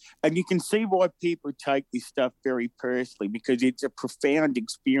 and you can see why people take this stuff very personally because it's a profound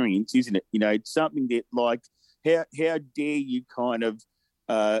experience, isn't it? It's something that, like, how dare you kind of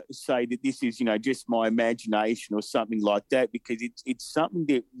say that this is, just my imagination or something like that, because it's something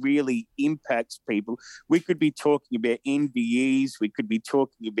that really impacts people. We could be talking about NVEs, we could be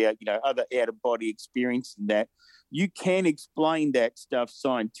talking about, other out-of-body experience and that. You can explain that stuff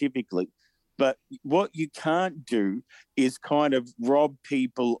scientifically, but what you can't do is kind of rob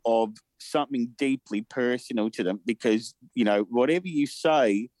people of something deeply personal to them because, whatever you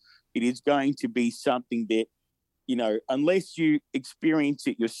say, it is going to be something that, unless you experience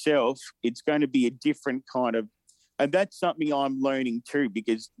it yourself, it's going to be a different kind of, and that's something I'm learning too,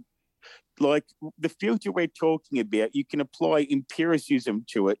 because like the filter we're talking about, you can apply empiricism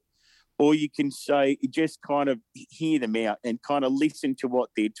to it, or you can say, just kind of hear them out and kind of listen to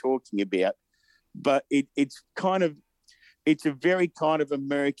what they're talking about. But it's a very kind of a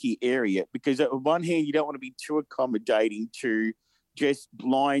murky area because on one hand, you don't want to be too accommodating to just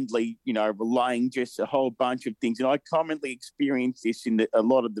blindly, relaying just a whole bunch of things. And I commonly experience this in a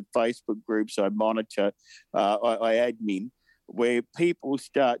lot of the Facebook groups I monitor, I admin, where people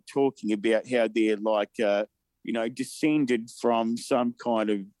start talking about how they're like, descended from some kind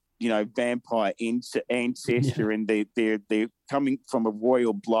of, vampire ancestor and they're coming from a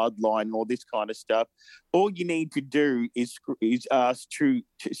royal bloodline and all this kind of stuff. All you need to do is ask to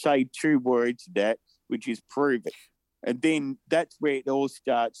say two words to that, which is prove it. And then that's where it all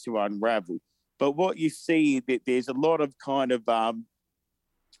starts to unravel. But what you see that there's a lot of kind of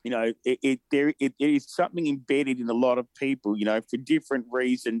it is something embedded in a lot of people, for different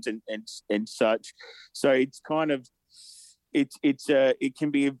reasons and such. So it's kind of it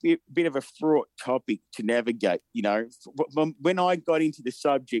can be a bit of a fraught topic to navigate. When I got into the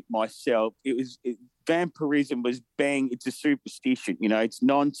subject myself, vampirism was bang. It's a superstition, it's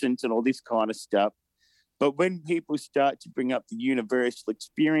nonsense and all this kind of stuff. But when people start to bring up the universal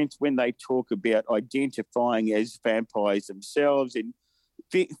experience, when they talk about identifying as vampires themselves, and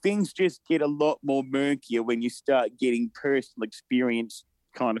things just get a lot more murkier when you start getting personal experience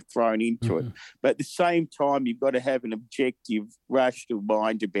kind of thrown into it. But at the same time, you've got to have an objective, rational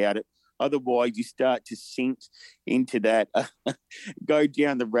mind about it. Otherwise, you start to sink into that, go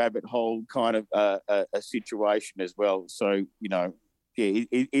down the rabbit hole kind of a situation as well. So,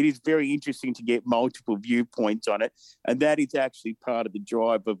 it is very interesting to get multiple viewpoints on it. And that is actually part of the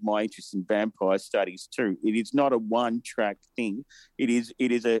drive of my interest in vampire studies too. It is not a one-track thing. It is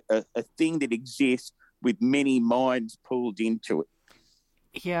a thing that exists with many minds pulled into it.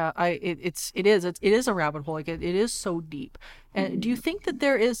 Yeah, it is a rabbit hole. Like it is so deep. And do you think that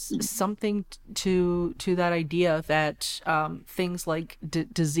there is something to that idea that things like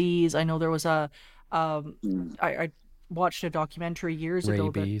disease? I know there was I watched a documentary years ago.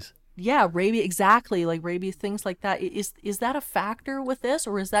 Rabies. Rabies, exactly, like rabies, things like that. Is that a factor with this,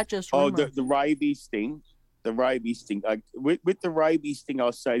 or is that just rumor? Oh, the rabies thing. The rabies thing. With the rabies thing,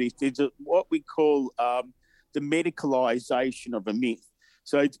 I'll say this: there's what we call the medicalization of a myth.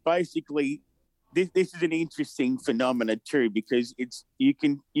 So it's basically this is an interesting phenomenon too, because you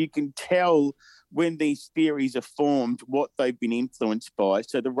can tell when these theories are formed what they've been influenced by.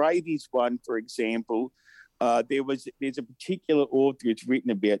 So the rabies one, for example, there's a particular author who's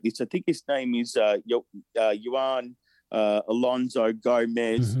written about this. I think his name is Juan Alonso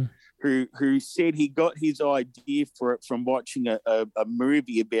Gomez, who said he got his idea for it from watching a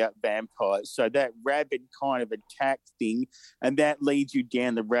movie about vampires. So that rabid kind of attack thing, and that leads you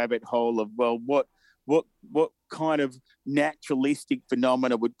down the rabbit hole of, well, what kind of naturalistic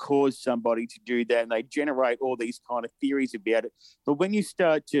phenomena would cause somebody to do that? And they generate all these kind of theories about it. But when you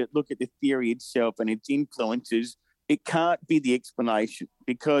start to look at the theory itself and its influences, it can't be the explanation,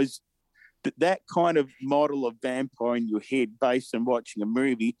 because that kind of model of vampire in your head based on watching a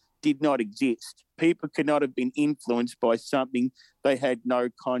movie did not exist. People could not have been influenced by something they had no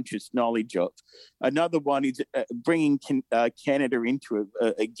conscious knowledge of. Another one is bringing Canada into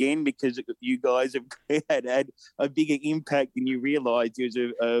it again, because you guys have had a bigger impact than you realise. There's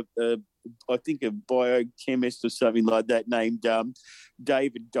I think a biochemist or something like that named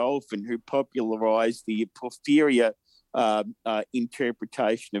David Dolphin, who popularised the porphyria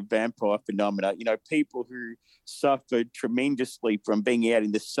interpretation of vampire phenomena. People who suffered tremendously from being out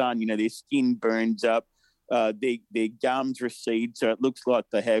in the sun, their skin burns up, their gums recede, so it looks like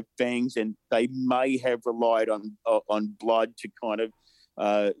they have fangs, and they may have relied on blood to kind of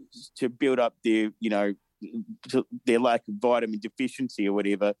to build up their their lack of vitamin deficiency or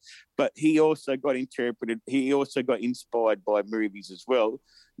whatever. But he also got inspired by movies as well.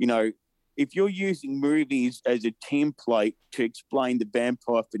 If you're using movies as a template to explain the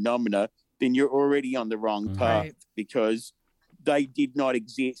vampire phenomena, then you're already on the wrong path, because they did not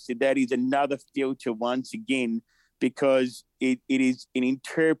exist. And that is another filter once again, because it is an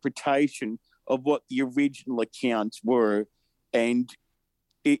interpretation of what the original accounts were. And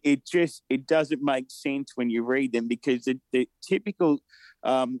it doesn't make sense when you read them, because the typical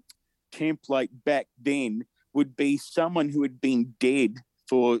template back then would be someone who had been dead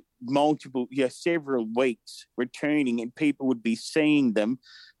for several weeks, returning, and people would be seeing them,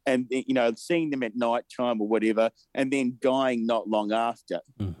 and seeing them at night time or whatever, and then dying not long after.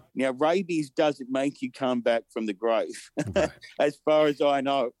 Now, rabies doesn't make you come back from the grave, as far as I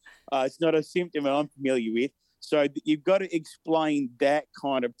know. It's not a symptom I'm familiar with. So you've got to explain that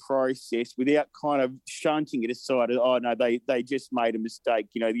kind of process without kind of shunting it aside. Oh, no, they just made a mistake.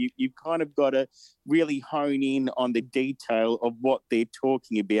 You've kind of got to really hone in on the detail of what they're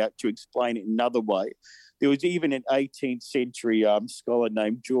talking about to explain it another way. There was even an 18th century scholar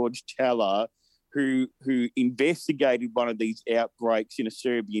named George Talar who investigated one of these outbreaks in a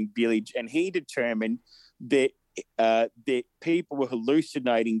Serbian village, and he determined that people were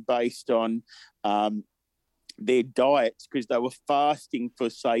hallucinating based on their diets, because they were fasting for,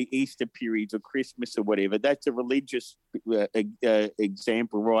 say, Easter periods or Christmas or whatever. That's a religious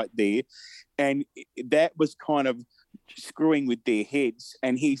example right there. And that was kind of screwing with their heads.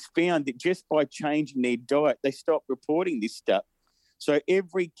 And he's found that just by changing their diet, they stopped reporting this stuff. So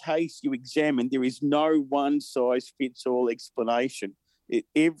every case you examine, there is no one-size-fits-all explanation.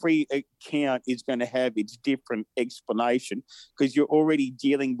 every account is going to have its different explanation, because you're already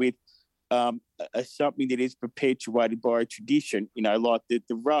dealing with something that is perpetuated by a tradition, like the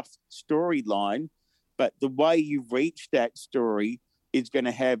rough storyline, but the way you reach that story is going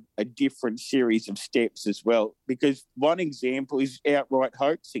to have a different series of steps as well. Because one example is outright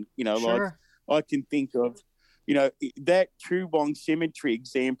hoaxing. Sure. Like I can think of, that Toowong Cemetery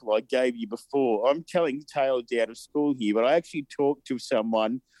example I gave you before. I'm telling tales out of school here, but I actually talked to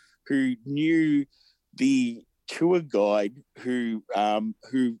someone who knew the tour guide who's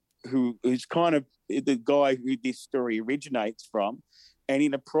kind of the guy who this story originates from. And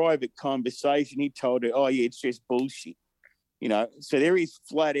in a private conversation, he told her, "Oh yeah, it's just bullshit." So there is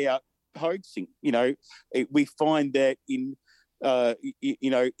flat out hoaxing. We find that in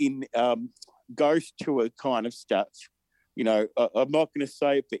ghost tour kind of stuff. I'm not going to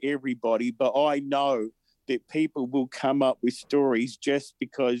say it for everybody, but I know that people will come up with stories just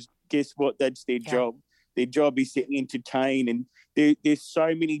because, guess what? That's their job. Their job is to entertain, and there's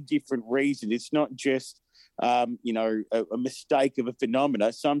so many different reasons. It's not just a mistake of a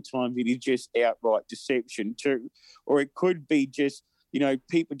phenomena. Sometimes it is just outright deception too, or it could be just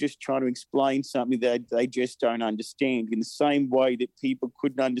people just trying to explain something that they just don't understand. In the same way that people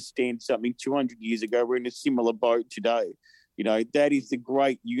couldn't understand something 200 years ago, we're in a similar boat today. That is the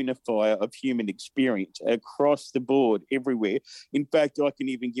great unifier of human experience across the board, everywhere. In fact, I can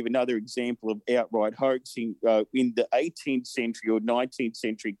even give another example of outright hoaxing in the 18th century or 19th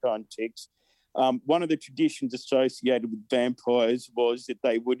century context. One of the traditions associated with vampires was that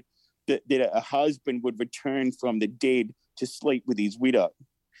that a husband would return from the dead to sleep with his widow.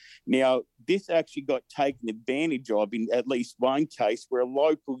 Now, this actually got taken advantage of in at least one case, where a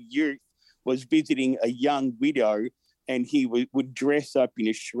local youth was visiting a young widow, and he would dress up in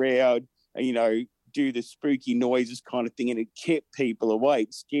a shroud, do the spooky noises kind of thing, and it kept people awake,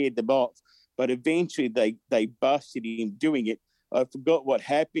 scared them off. But eventually they busted him doing it. I forgot what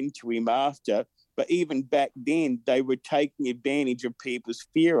happened to him after, but even back then they were taking advantage of people's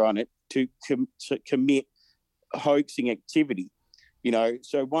fear on it to commit hoaxing activity.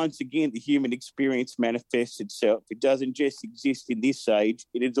 So once again, the human experience manifests itself. It doesn't just exist in this age,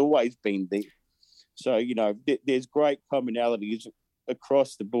 it has always been there. So, there's great commonalities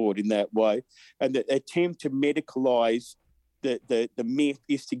across the board in that way. And the attempt to medicalise the myth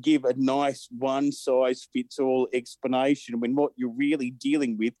is to give a nice one-size-fits-all explanation, when what you're really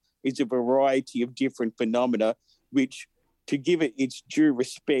dealing with is a variety of different phenomena, which, to give it its due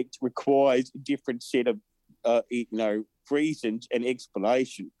respect, requires a different set of reasons and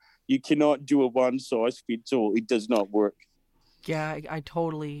explanation. You cannot do a one-size-fits-all. It does not work. Yeah, I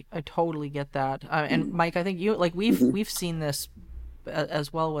totally get that. And Mike, I think we've seen this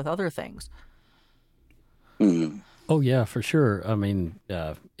as well with other things. Oh yeah, for sure. I mean,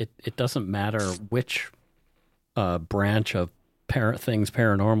 it doesn't matter which branch of things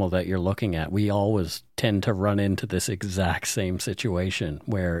paranormal that you're looking at. We always tend to run into this exact same situation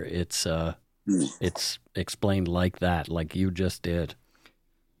where it's explained like that, like you just did.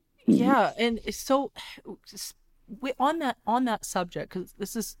 Yeah, and so on that subject, because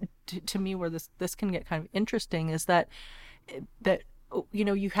this is to me where this can get kind of interesting, is that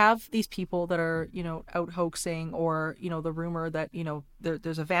you have these people that are out hoaxing, or the rumor that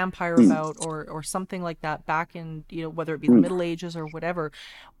there's a vampire about, or something like that back in whether it be the Middle Ages or whatever.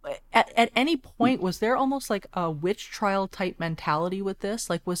 At any point, was there almost like a witch trial type mentality with this?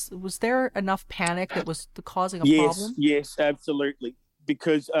 Like was there enough panic that was causing a problem? Yes, absolutely.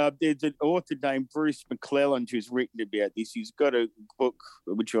 Because there's an author named Bruce McClelland who's written about this. He's got a book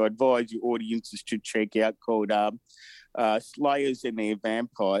which I advise your audiences to check out called Slayers and Their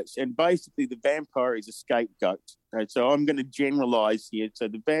Vampires. And basically the vampire is a scapegoat. Right? So I'm going to generalise here. So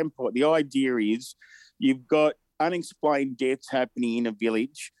the idea is you've got unexplained deaths happening in a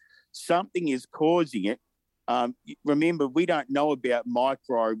village. Something is causing it. Remember, we don't know about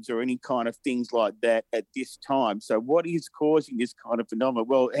microbes or any kind of things like that at this time. So what is causing this kind of phenomenon?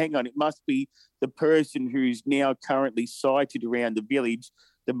 Well, hang on, it must be the person who's now currently sighted around the village,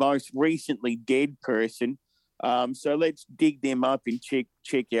 the most recently dead person. So let's dig them up and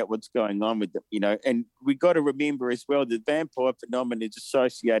check out what's going on with them, And we got to remember as well, the vampire phenomenon is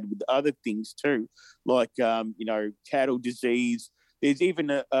associated with other things too, like, cattle disease. There's even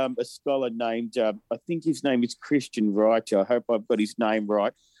a scholar named, I think his name is Christian Wright, I hope I've got his name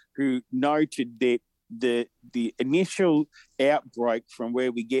right, who noted that the initial outbreak from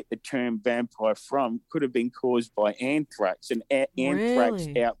where we get the term vampire from could have been caused by anthrax, an anthrax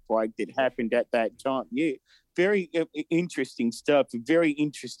outbreak that happened at that time. Yeah, very interesting stuff, a very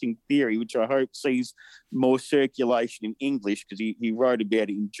interesting theory, which I hope sees more circulation in English because he wrote about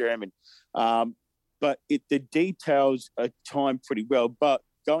it in German. But the details are timed pretty well. But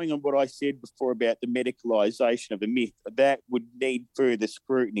going on what I said before about the medicalisation of a myth, that would need further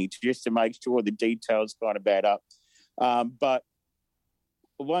scrutiny just to make sure the details kind of add up. But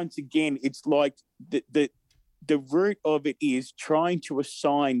once again, it's like the root of it is trying to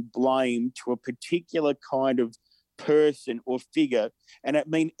assign blame to a particular kind of person or figure. And I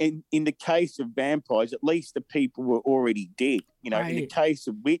mean, in the case of vampires, at least the people were already dead. You know, Right. in the case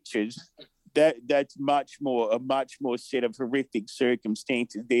of witches, that's a much more set of horrific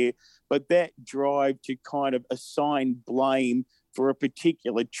circumstances there. But that drive to kind of assign blame for a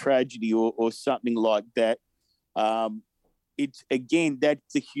particular tragedy or something like that, it's, again,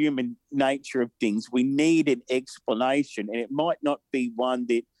 that's the human nature of things. We need an explanation, and it might not be one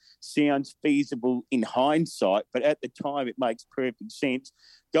that sounds feasible in hindsight, but at the time it makes perfect sense.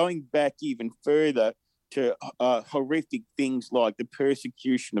 Going back even further to horrific things like the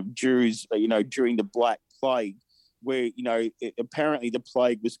persecution of Jews, during the Black Plague, where, apparently the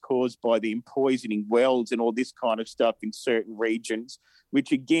plague was caused by them poisoning wells and all this kind of stuff in certain regions,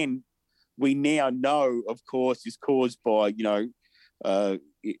 which, again, we now know, of course, is caused by,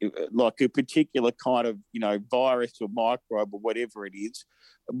 like a particular kind of, virus or microbe or whatever it is,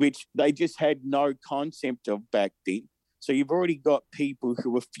 which they just had no concept of back then. So you've already got people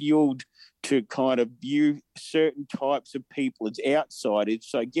who are fueled to kind of view certain types of people as outsiders.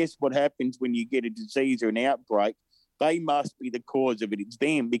 So guess what happens when you get a disease or an outbreak? They must be the cause of it. It's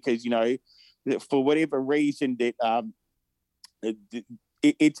them because, for whatever reason that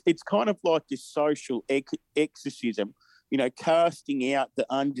it's kind of like this social exorcism, casting out the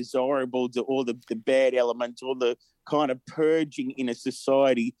undesirables or the bad elements or the kind of purging in a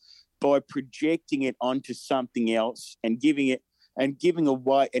society by projecting it onto something else and giving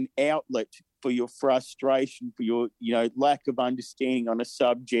away an outlet for your frustration, for your, lack of understanding on a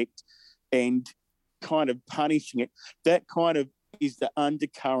subject and kind of punishing it. That kind of is the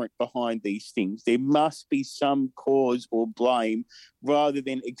undercurrent behind these things. There must be some cause or blame rather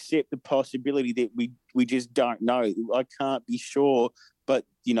than accept the possibility that we just don't know. I can't be sure, but,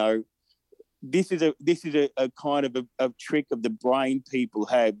 this is a kind of a trick of the brain people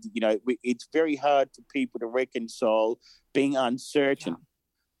have. It's very hard for people to reconcile being uncertain.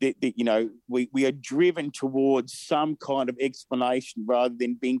 Yeah. That we are driven towards some kind of explanation rather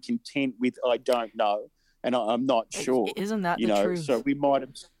than being content with I don't know and I'm not sure. Isn't that the truth? So we might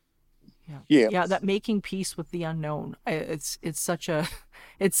have. Yeah, that making peace with the unknown. It's such a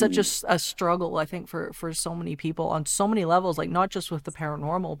struggle, I think, for so many people on so many levels, like not just with the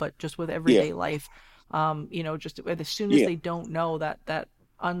paranormal, but just with everyday life. Just as soon as they don't know, that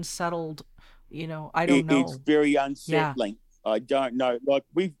unsettled, I don't know. It's very unsettling. Yeah. I don't know. Like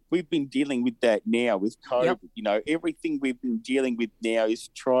we've been dealing with that now with COVID. Yep. Everything we've been dealing with now is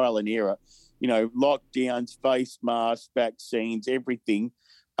trial and error. Lockdowns, face masks, vaccines, everything.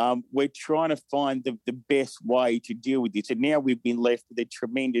 We're trying to find the best way to deal with this. And now we've been left with a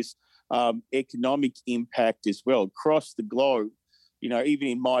tremendous economic impact as well across the globe, even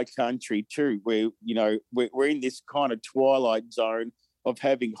in my country too, where, we're in this kind of twilight zone of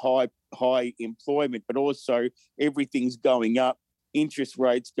having high employment, but also everything's going up, interest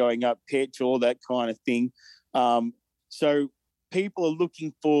rates going up, petrol, that kind of thing. So people are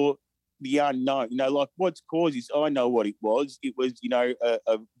looking for the unknown, like what's caused this. I know what it was. It was,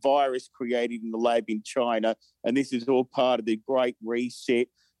 a virus created in the lab in China, and this is all part of the Great Reset,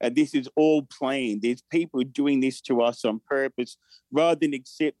 and this is all planned. There's people doing this to us on purpose rather than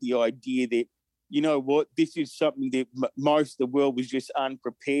accept the idea that, this is something that most of the world was just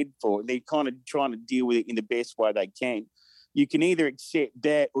unprepared for. They're kind of trying to deal with it in the best way they can. You can either accept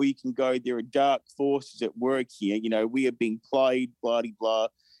that or you can go, there are dark forces at work here. We are being played, blah, blah, blah.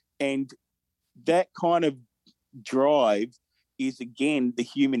 And that kind of drive is, again, the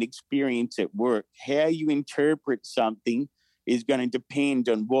human experience at work. How you interpret something is going to depend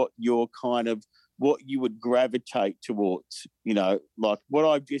on what you would gravitate towards. Like what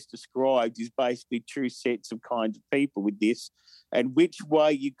I've just described is basically two sets of kinds of people with this, and which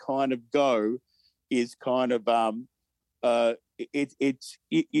way you kind of go is kind of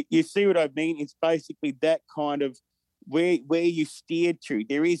you see what I mean? It's basically that kind of where you steer to.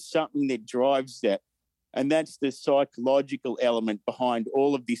 There is something that drives that, and that's the psychological element behind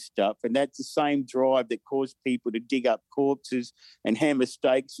all of this stuff. And that's the same drive that caused people to dig up corpses and hammer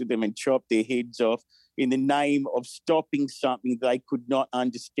stakes with them and chop their heads off in the name of stopping something they could not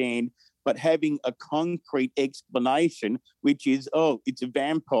understand but having a concrete explanation, which is, oh, it's a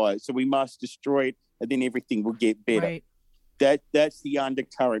vampire, so we must destroy it, and then everything will get better. Right. That's the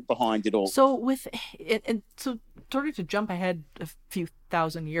undercurrent behind it all. So so sort to jump ahead a few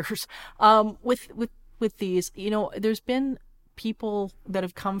thousand years, with these, there's been people that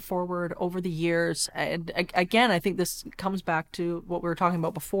have come forward over the years, and again, I think this comes back to what we were talking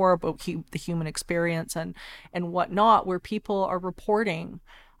about before about the human experience and whatnot, where people are reporting,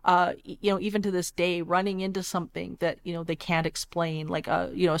 even to this day, running into something that, they can't explain, like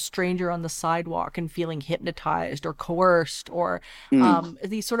a stranger on the sidewalk and feeling hypnotized or coerced, or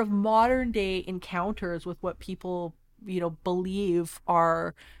these sort of modern day encounters with what people, believe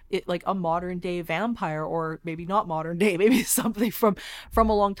are like a modern day vampire, or maybe not modern day, maybe something from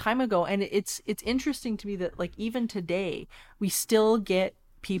a long time ago. And it's interesting to me that, like, even today, we still get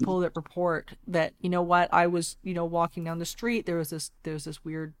people that report that, I was, walking down the street, there's this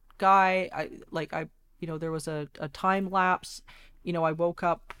weird guy, there was a time lapse, I woke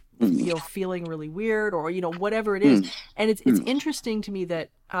up, feeling really weird, or, whatever it is. And it's interesting to me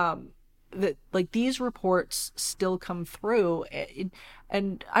that, that like these reports still come through.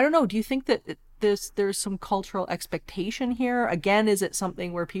 And I don't know, do you think that there's some cultural expectation here? Again, is it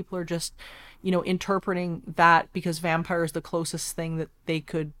something where people are just, interpreting that because vampire is the closest thing that they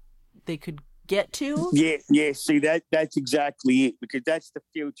could get to? Yeah. See, that's exactly it, because that's the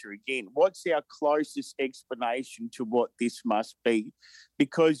filter again. What's our closest explanation to what this must be?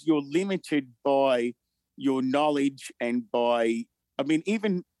 Because you're limited by your knowledge and by,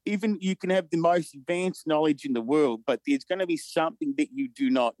 even you can have the most advanced knowledge in the world, but there's going to be something that you do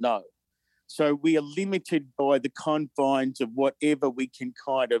not know. So we are limited by the confines of whatever we can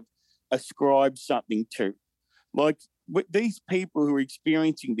kind of ascribe something to. Like with these people who are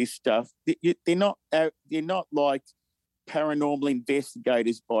experiencing this stuff, they're not like paranormal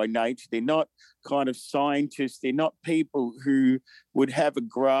investigators by nature. They're not kind of scientists. They're not people who would have a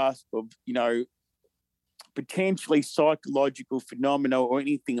grasp of, potentially psychological phenomena or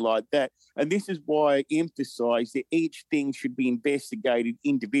anything like that. And this is why I emphasize that each thing should be investigated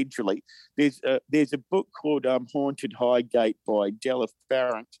individually. There's a book called Haunted Highgate by Della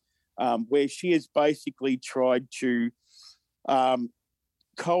Farrant, where she has basically tried to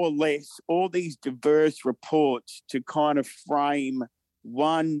coalesce all these diverse reports to kind of frame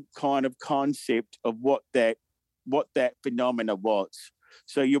one kind of concept of what that phenomena was.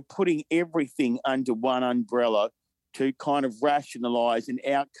 So you're putting everything under one umbrella to kind of rationalise an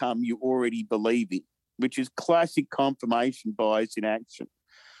outcome you already believe in, which is classic confirmation bias in action,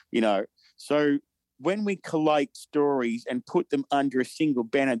 So when we collate stories and put them under a single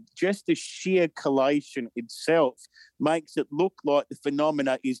banner, just the sheer collation itself makes it look like the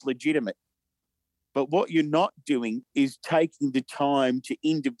phenomena is legitimate. But what you're not doing is taking the time to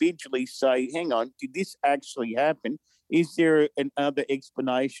individually say, hang on, did this actually happen? Is there another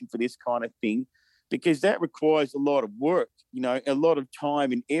explanation for this kind of thing? Because that requires a lot of work, a lot of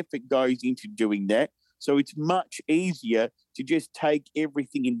time and effort goes into doing that. So it's much easier to just take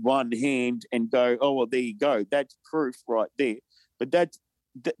everything in one hand and go, oh, well, there you go. That's proof right there. But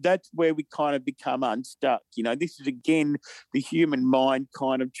that's where we kind of become unstuck. This is, again, the human mind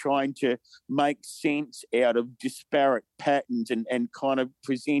kind of trying to make sense out of disparate patterns and kind of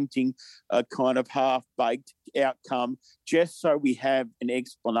presenting a kind of half-baked outcome just so we have an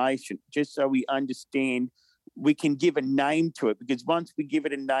explanation, just so we understand, we can give a name to it, because once we give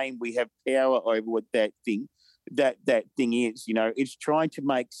it a name, we have power over what that thing is. It's trying to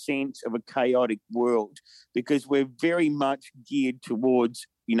make sense of a chaotic world, because we're very much geared towards,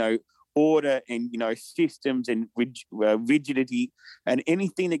 order and, systems and rigidity, and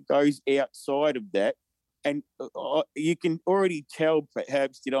anything that goes outside of that. And you can already tell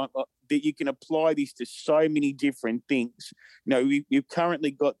perhaps that you can apply this to so many different things. We've currently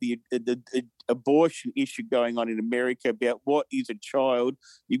got the abortion issue going on in America about what is a child.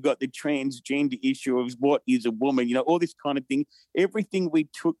 You've got the transgender issue of what is a woman, all this kind of thing. Everything we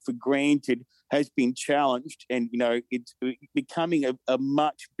took for granted has been challenged, and, it's becoming a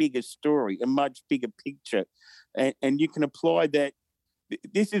much bigger story, a much bigger picture. And you can apply that.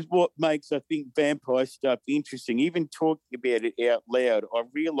 This is what makes, I think, vampire stuff interesting. Even talking about it out loud, I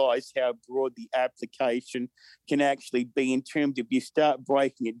realise how broad the application can actually be in terms of you start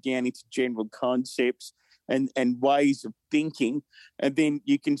breaking it down into general concepts and ways of thinking, and then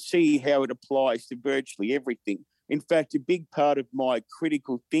you can see how it applies to virtually everything. In fact, a big part of my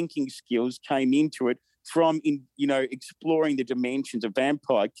critical thinking skills came into it from, exploring the dimensions of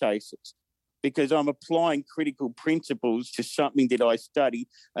vampire cases, because I'm applying critical principles to something that I study.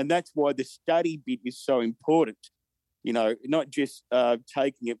 And that's why the study bit is so important, not just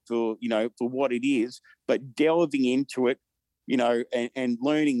taking it for what it is, but delving into it, and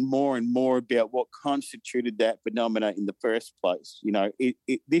learning more and more about what constituted that phenomena in the first place.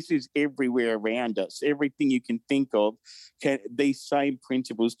 This is everywhere around us. Everything you can think of, these same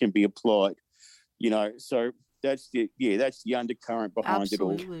principles can be applied. So that's the undercurrent behind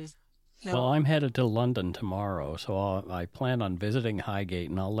Absolutely. it all. No. Well, I'm headed to London tomorrow, so I plan on visiting Highgate,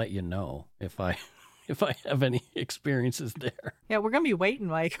 and I'll let you know if I have any experiences there. Yeah, we're going to be waiting,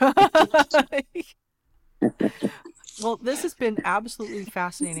 Mike. Well, this has been absolutely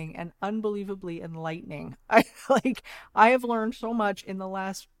fascinating and unbelievably enlightening. I have learned so much in the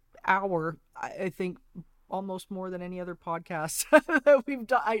last hour. I think almost more than any other podcast that we've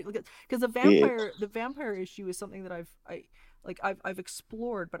done. Because the vampire issue is something that I've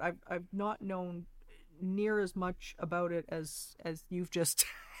explored, but I've not known near as much about it as you've just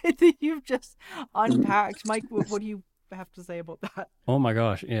unpacked. Mike, what do you have to say about that? Oh my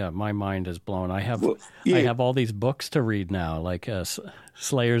gosh, yeah, my mind is blown. I have all these books to read now, like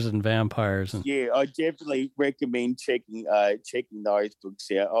Slayers and Vampires. Yeah, I definitely recommend checking those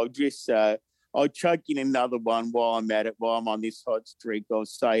books out. I'll chuck in another one while I'm at it, while I'm on this hot streak. I'll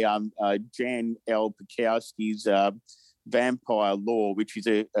say Jan L. Pekowski's Vampire Lore, which is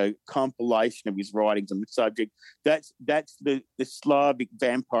a compilation of his writings on the subject. That's the Slavic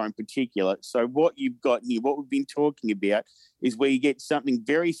vampire in particular. So what you've got here, what we've been talking about, is where you get something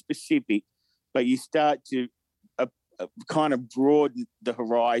very specific, but you start to kind of broaden the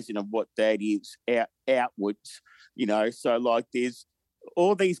horizon of what that is outwards. So like there's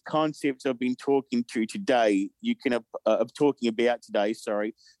all these concepts I've been talking today. You can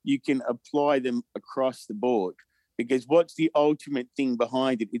you can apply them across the board. Because what's the ultimate thing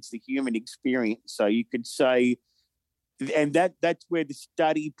behind it? It's the human experience. So you could say, and that's where the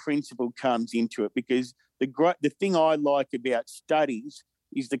study principle comes into it. Because the thing I like about studies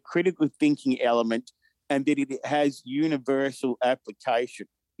is the critical thinking element, and that it has universal application.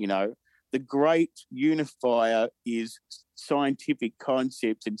 The great unifier is scientific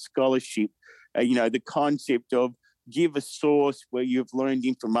concepts and scholarship. The concept of give a source where you've learned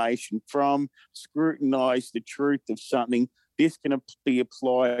information from, scrutinize the truth of something. This can be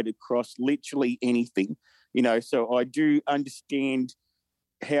applied across literally anything, so I do understand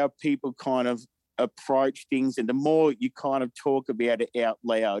how people kind of approach things, and the more you kind of talk about it out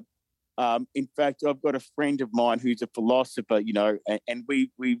loud. In fact, I've got a friend of mine who's a philosopher, and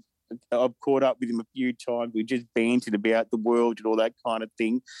I've caught up with him a few times. We just bantered about the world and all that kind of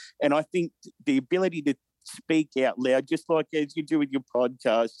thing. And I think the ability to speak out loud, just like as you do with your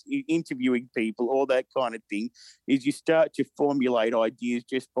podcast, interviewing people, all that kind of thing, is you start to formulate ideas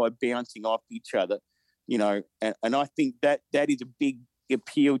just by bouncing off each other, and I think that is a big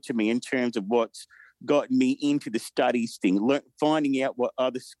appeal to me in terms of what's gotten me into the studies thing, finding out what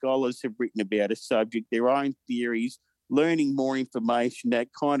other scholars have written about a subject, their own theories, learning more information, that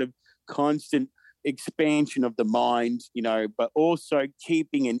kind of constant expansion of the mind, but also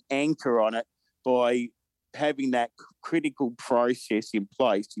keeping an anchor on it by having that critical process in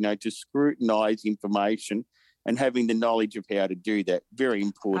place, to scrutinize information and having the knowledge of how to do that. Very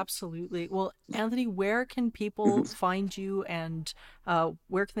important. Absolutely. Well, Anthony, where can people find you, and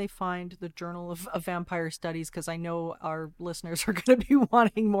where can they find the Journal of Vampire Studies? Because I know our listeners are going to be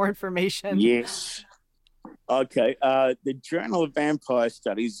wanting more information. Yes. Okay. The Journal of Vampire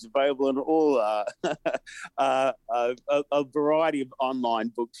Studies is available in all a variety of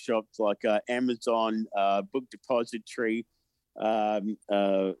online bookshops like Amazon, Book Depository, even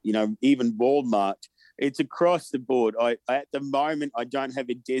Walmart. It's across the board. At the moment, I don't have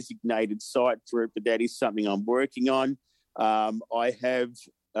a designated site for it, but that is something I'm working on. I have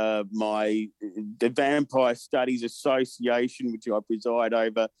the Vampire Studies Association, which I preside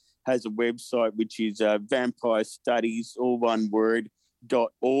over, has a website which is vampirestudies, all one word,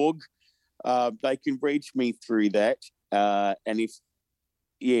 .org. They can reach me through that, and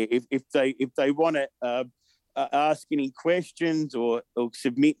if they want to ask any questions or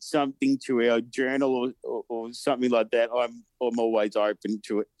submit something to our journal or something like that, I'm always open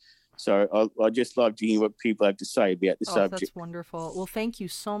to it. So I just love to hear what people have to say about the subject. That's wonderful. Well, thank you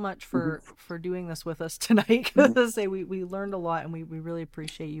so much for doing this with us tonight. We learned a lot, and we really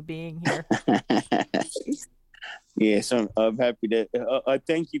appreciate you being here. Yes, I'm happy to. I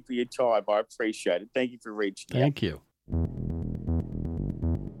thank you for your time. I appreciate it. Thank you for reaching out. Thank you.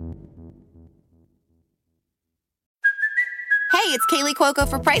 Hey, it's Kaylee Cuoco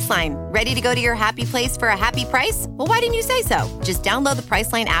for Priceline. Ready to go to your happy place for a happy price? Well, why didn't you say so? Just download the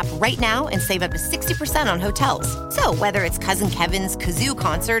Priceline app right now and save up to 60% on hotels. So whether it's Cousin Kevin's Kazoo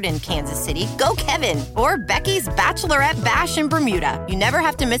Concert in Kansas City, go Kevin, or Becky's Bachelorette Bash in Bermuda, you never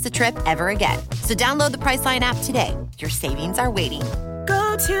have to miss a trip ever again. So download the Priceline app today. Your savings are waiting.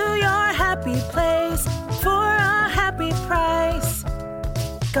 Go to your happy place for a happy price.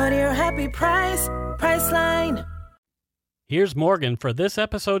 Go to your happy price, Priceline. Here's Morgan for this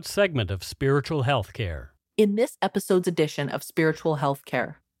episode's segment of Spiritual Healthcare. In this episode's edition of Spiritual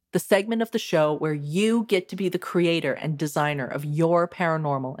Healthcare, the segment of the show where you get to be the creator and designer of your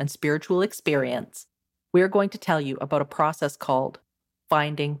paranormal and spiritual experience, we're going to tell you about a process called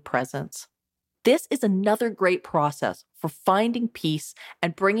finding presence. This is another great process for finding peace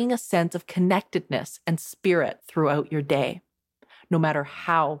and bringing a sense of connectedness and spirit throughout your day, no matter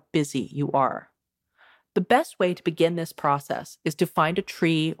how busy you are. The best way to begin this process is to find a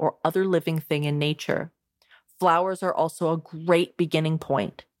tree or other living thing in nature. Flowers are also a great beginning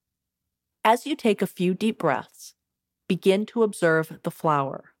point. As you take a few deep breaths, begin to observe the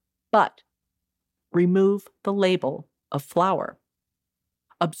flower, but remove the label of flower.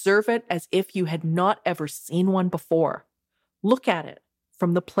 Observe it as if you had not ever seen one before. Look at it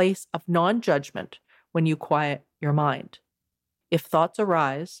from the place of non-judgment when you quiet your mind. If thoughts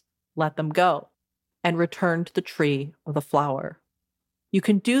arise, let them go and return to the tree or the flower. You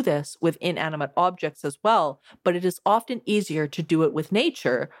can do this with inanimate objects as well, but it is often easier to do it with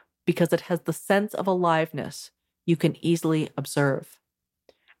nature because it has the sense of aliveness you can easily observe.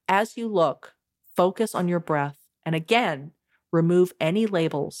 As you look, focus on your breath and again, remove any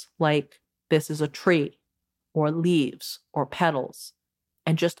labels like this is a tree or leaves or petals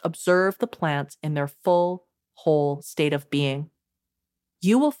and just observe the plants in their full, whole state of being.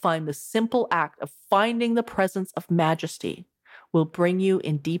 You will find the simple act of finding the presence of majesty will bring you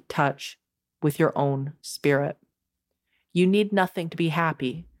in deep touch with your own spirit. You need nothing to be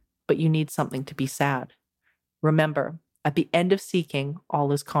happy, but you need something to be sad. Remember, at the end of seeking,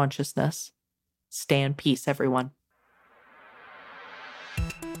 all is consciousness. Stay in peace, everyone.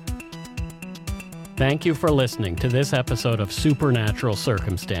 Thank you for listening to this episode of Supernatural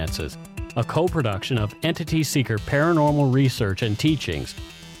Circumstances, a co-production of Entity Seeker Paranormal Research and Teachings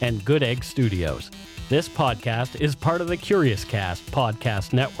and Good Egg Studios. This podcast is part of the Curious Cast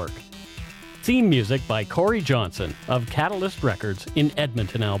podcast network. Theme music by Corey Johnson of Catalyst Records in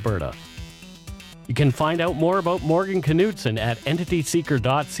Edmonton, Alberta. You can find out more about Morgan Knudsen at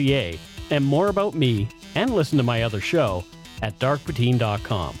entityseeker.ca and more about me and listen to my other show at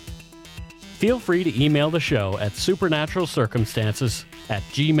darkpoutine.com. Feel free to email the show at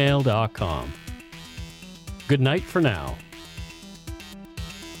supernaturalcircumstances@gmail.com. Good night for now.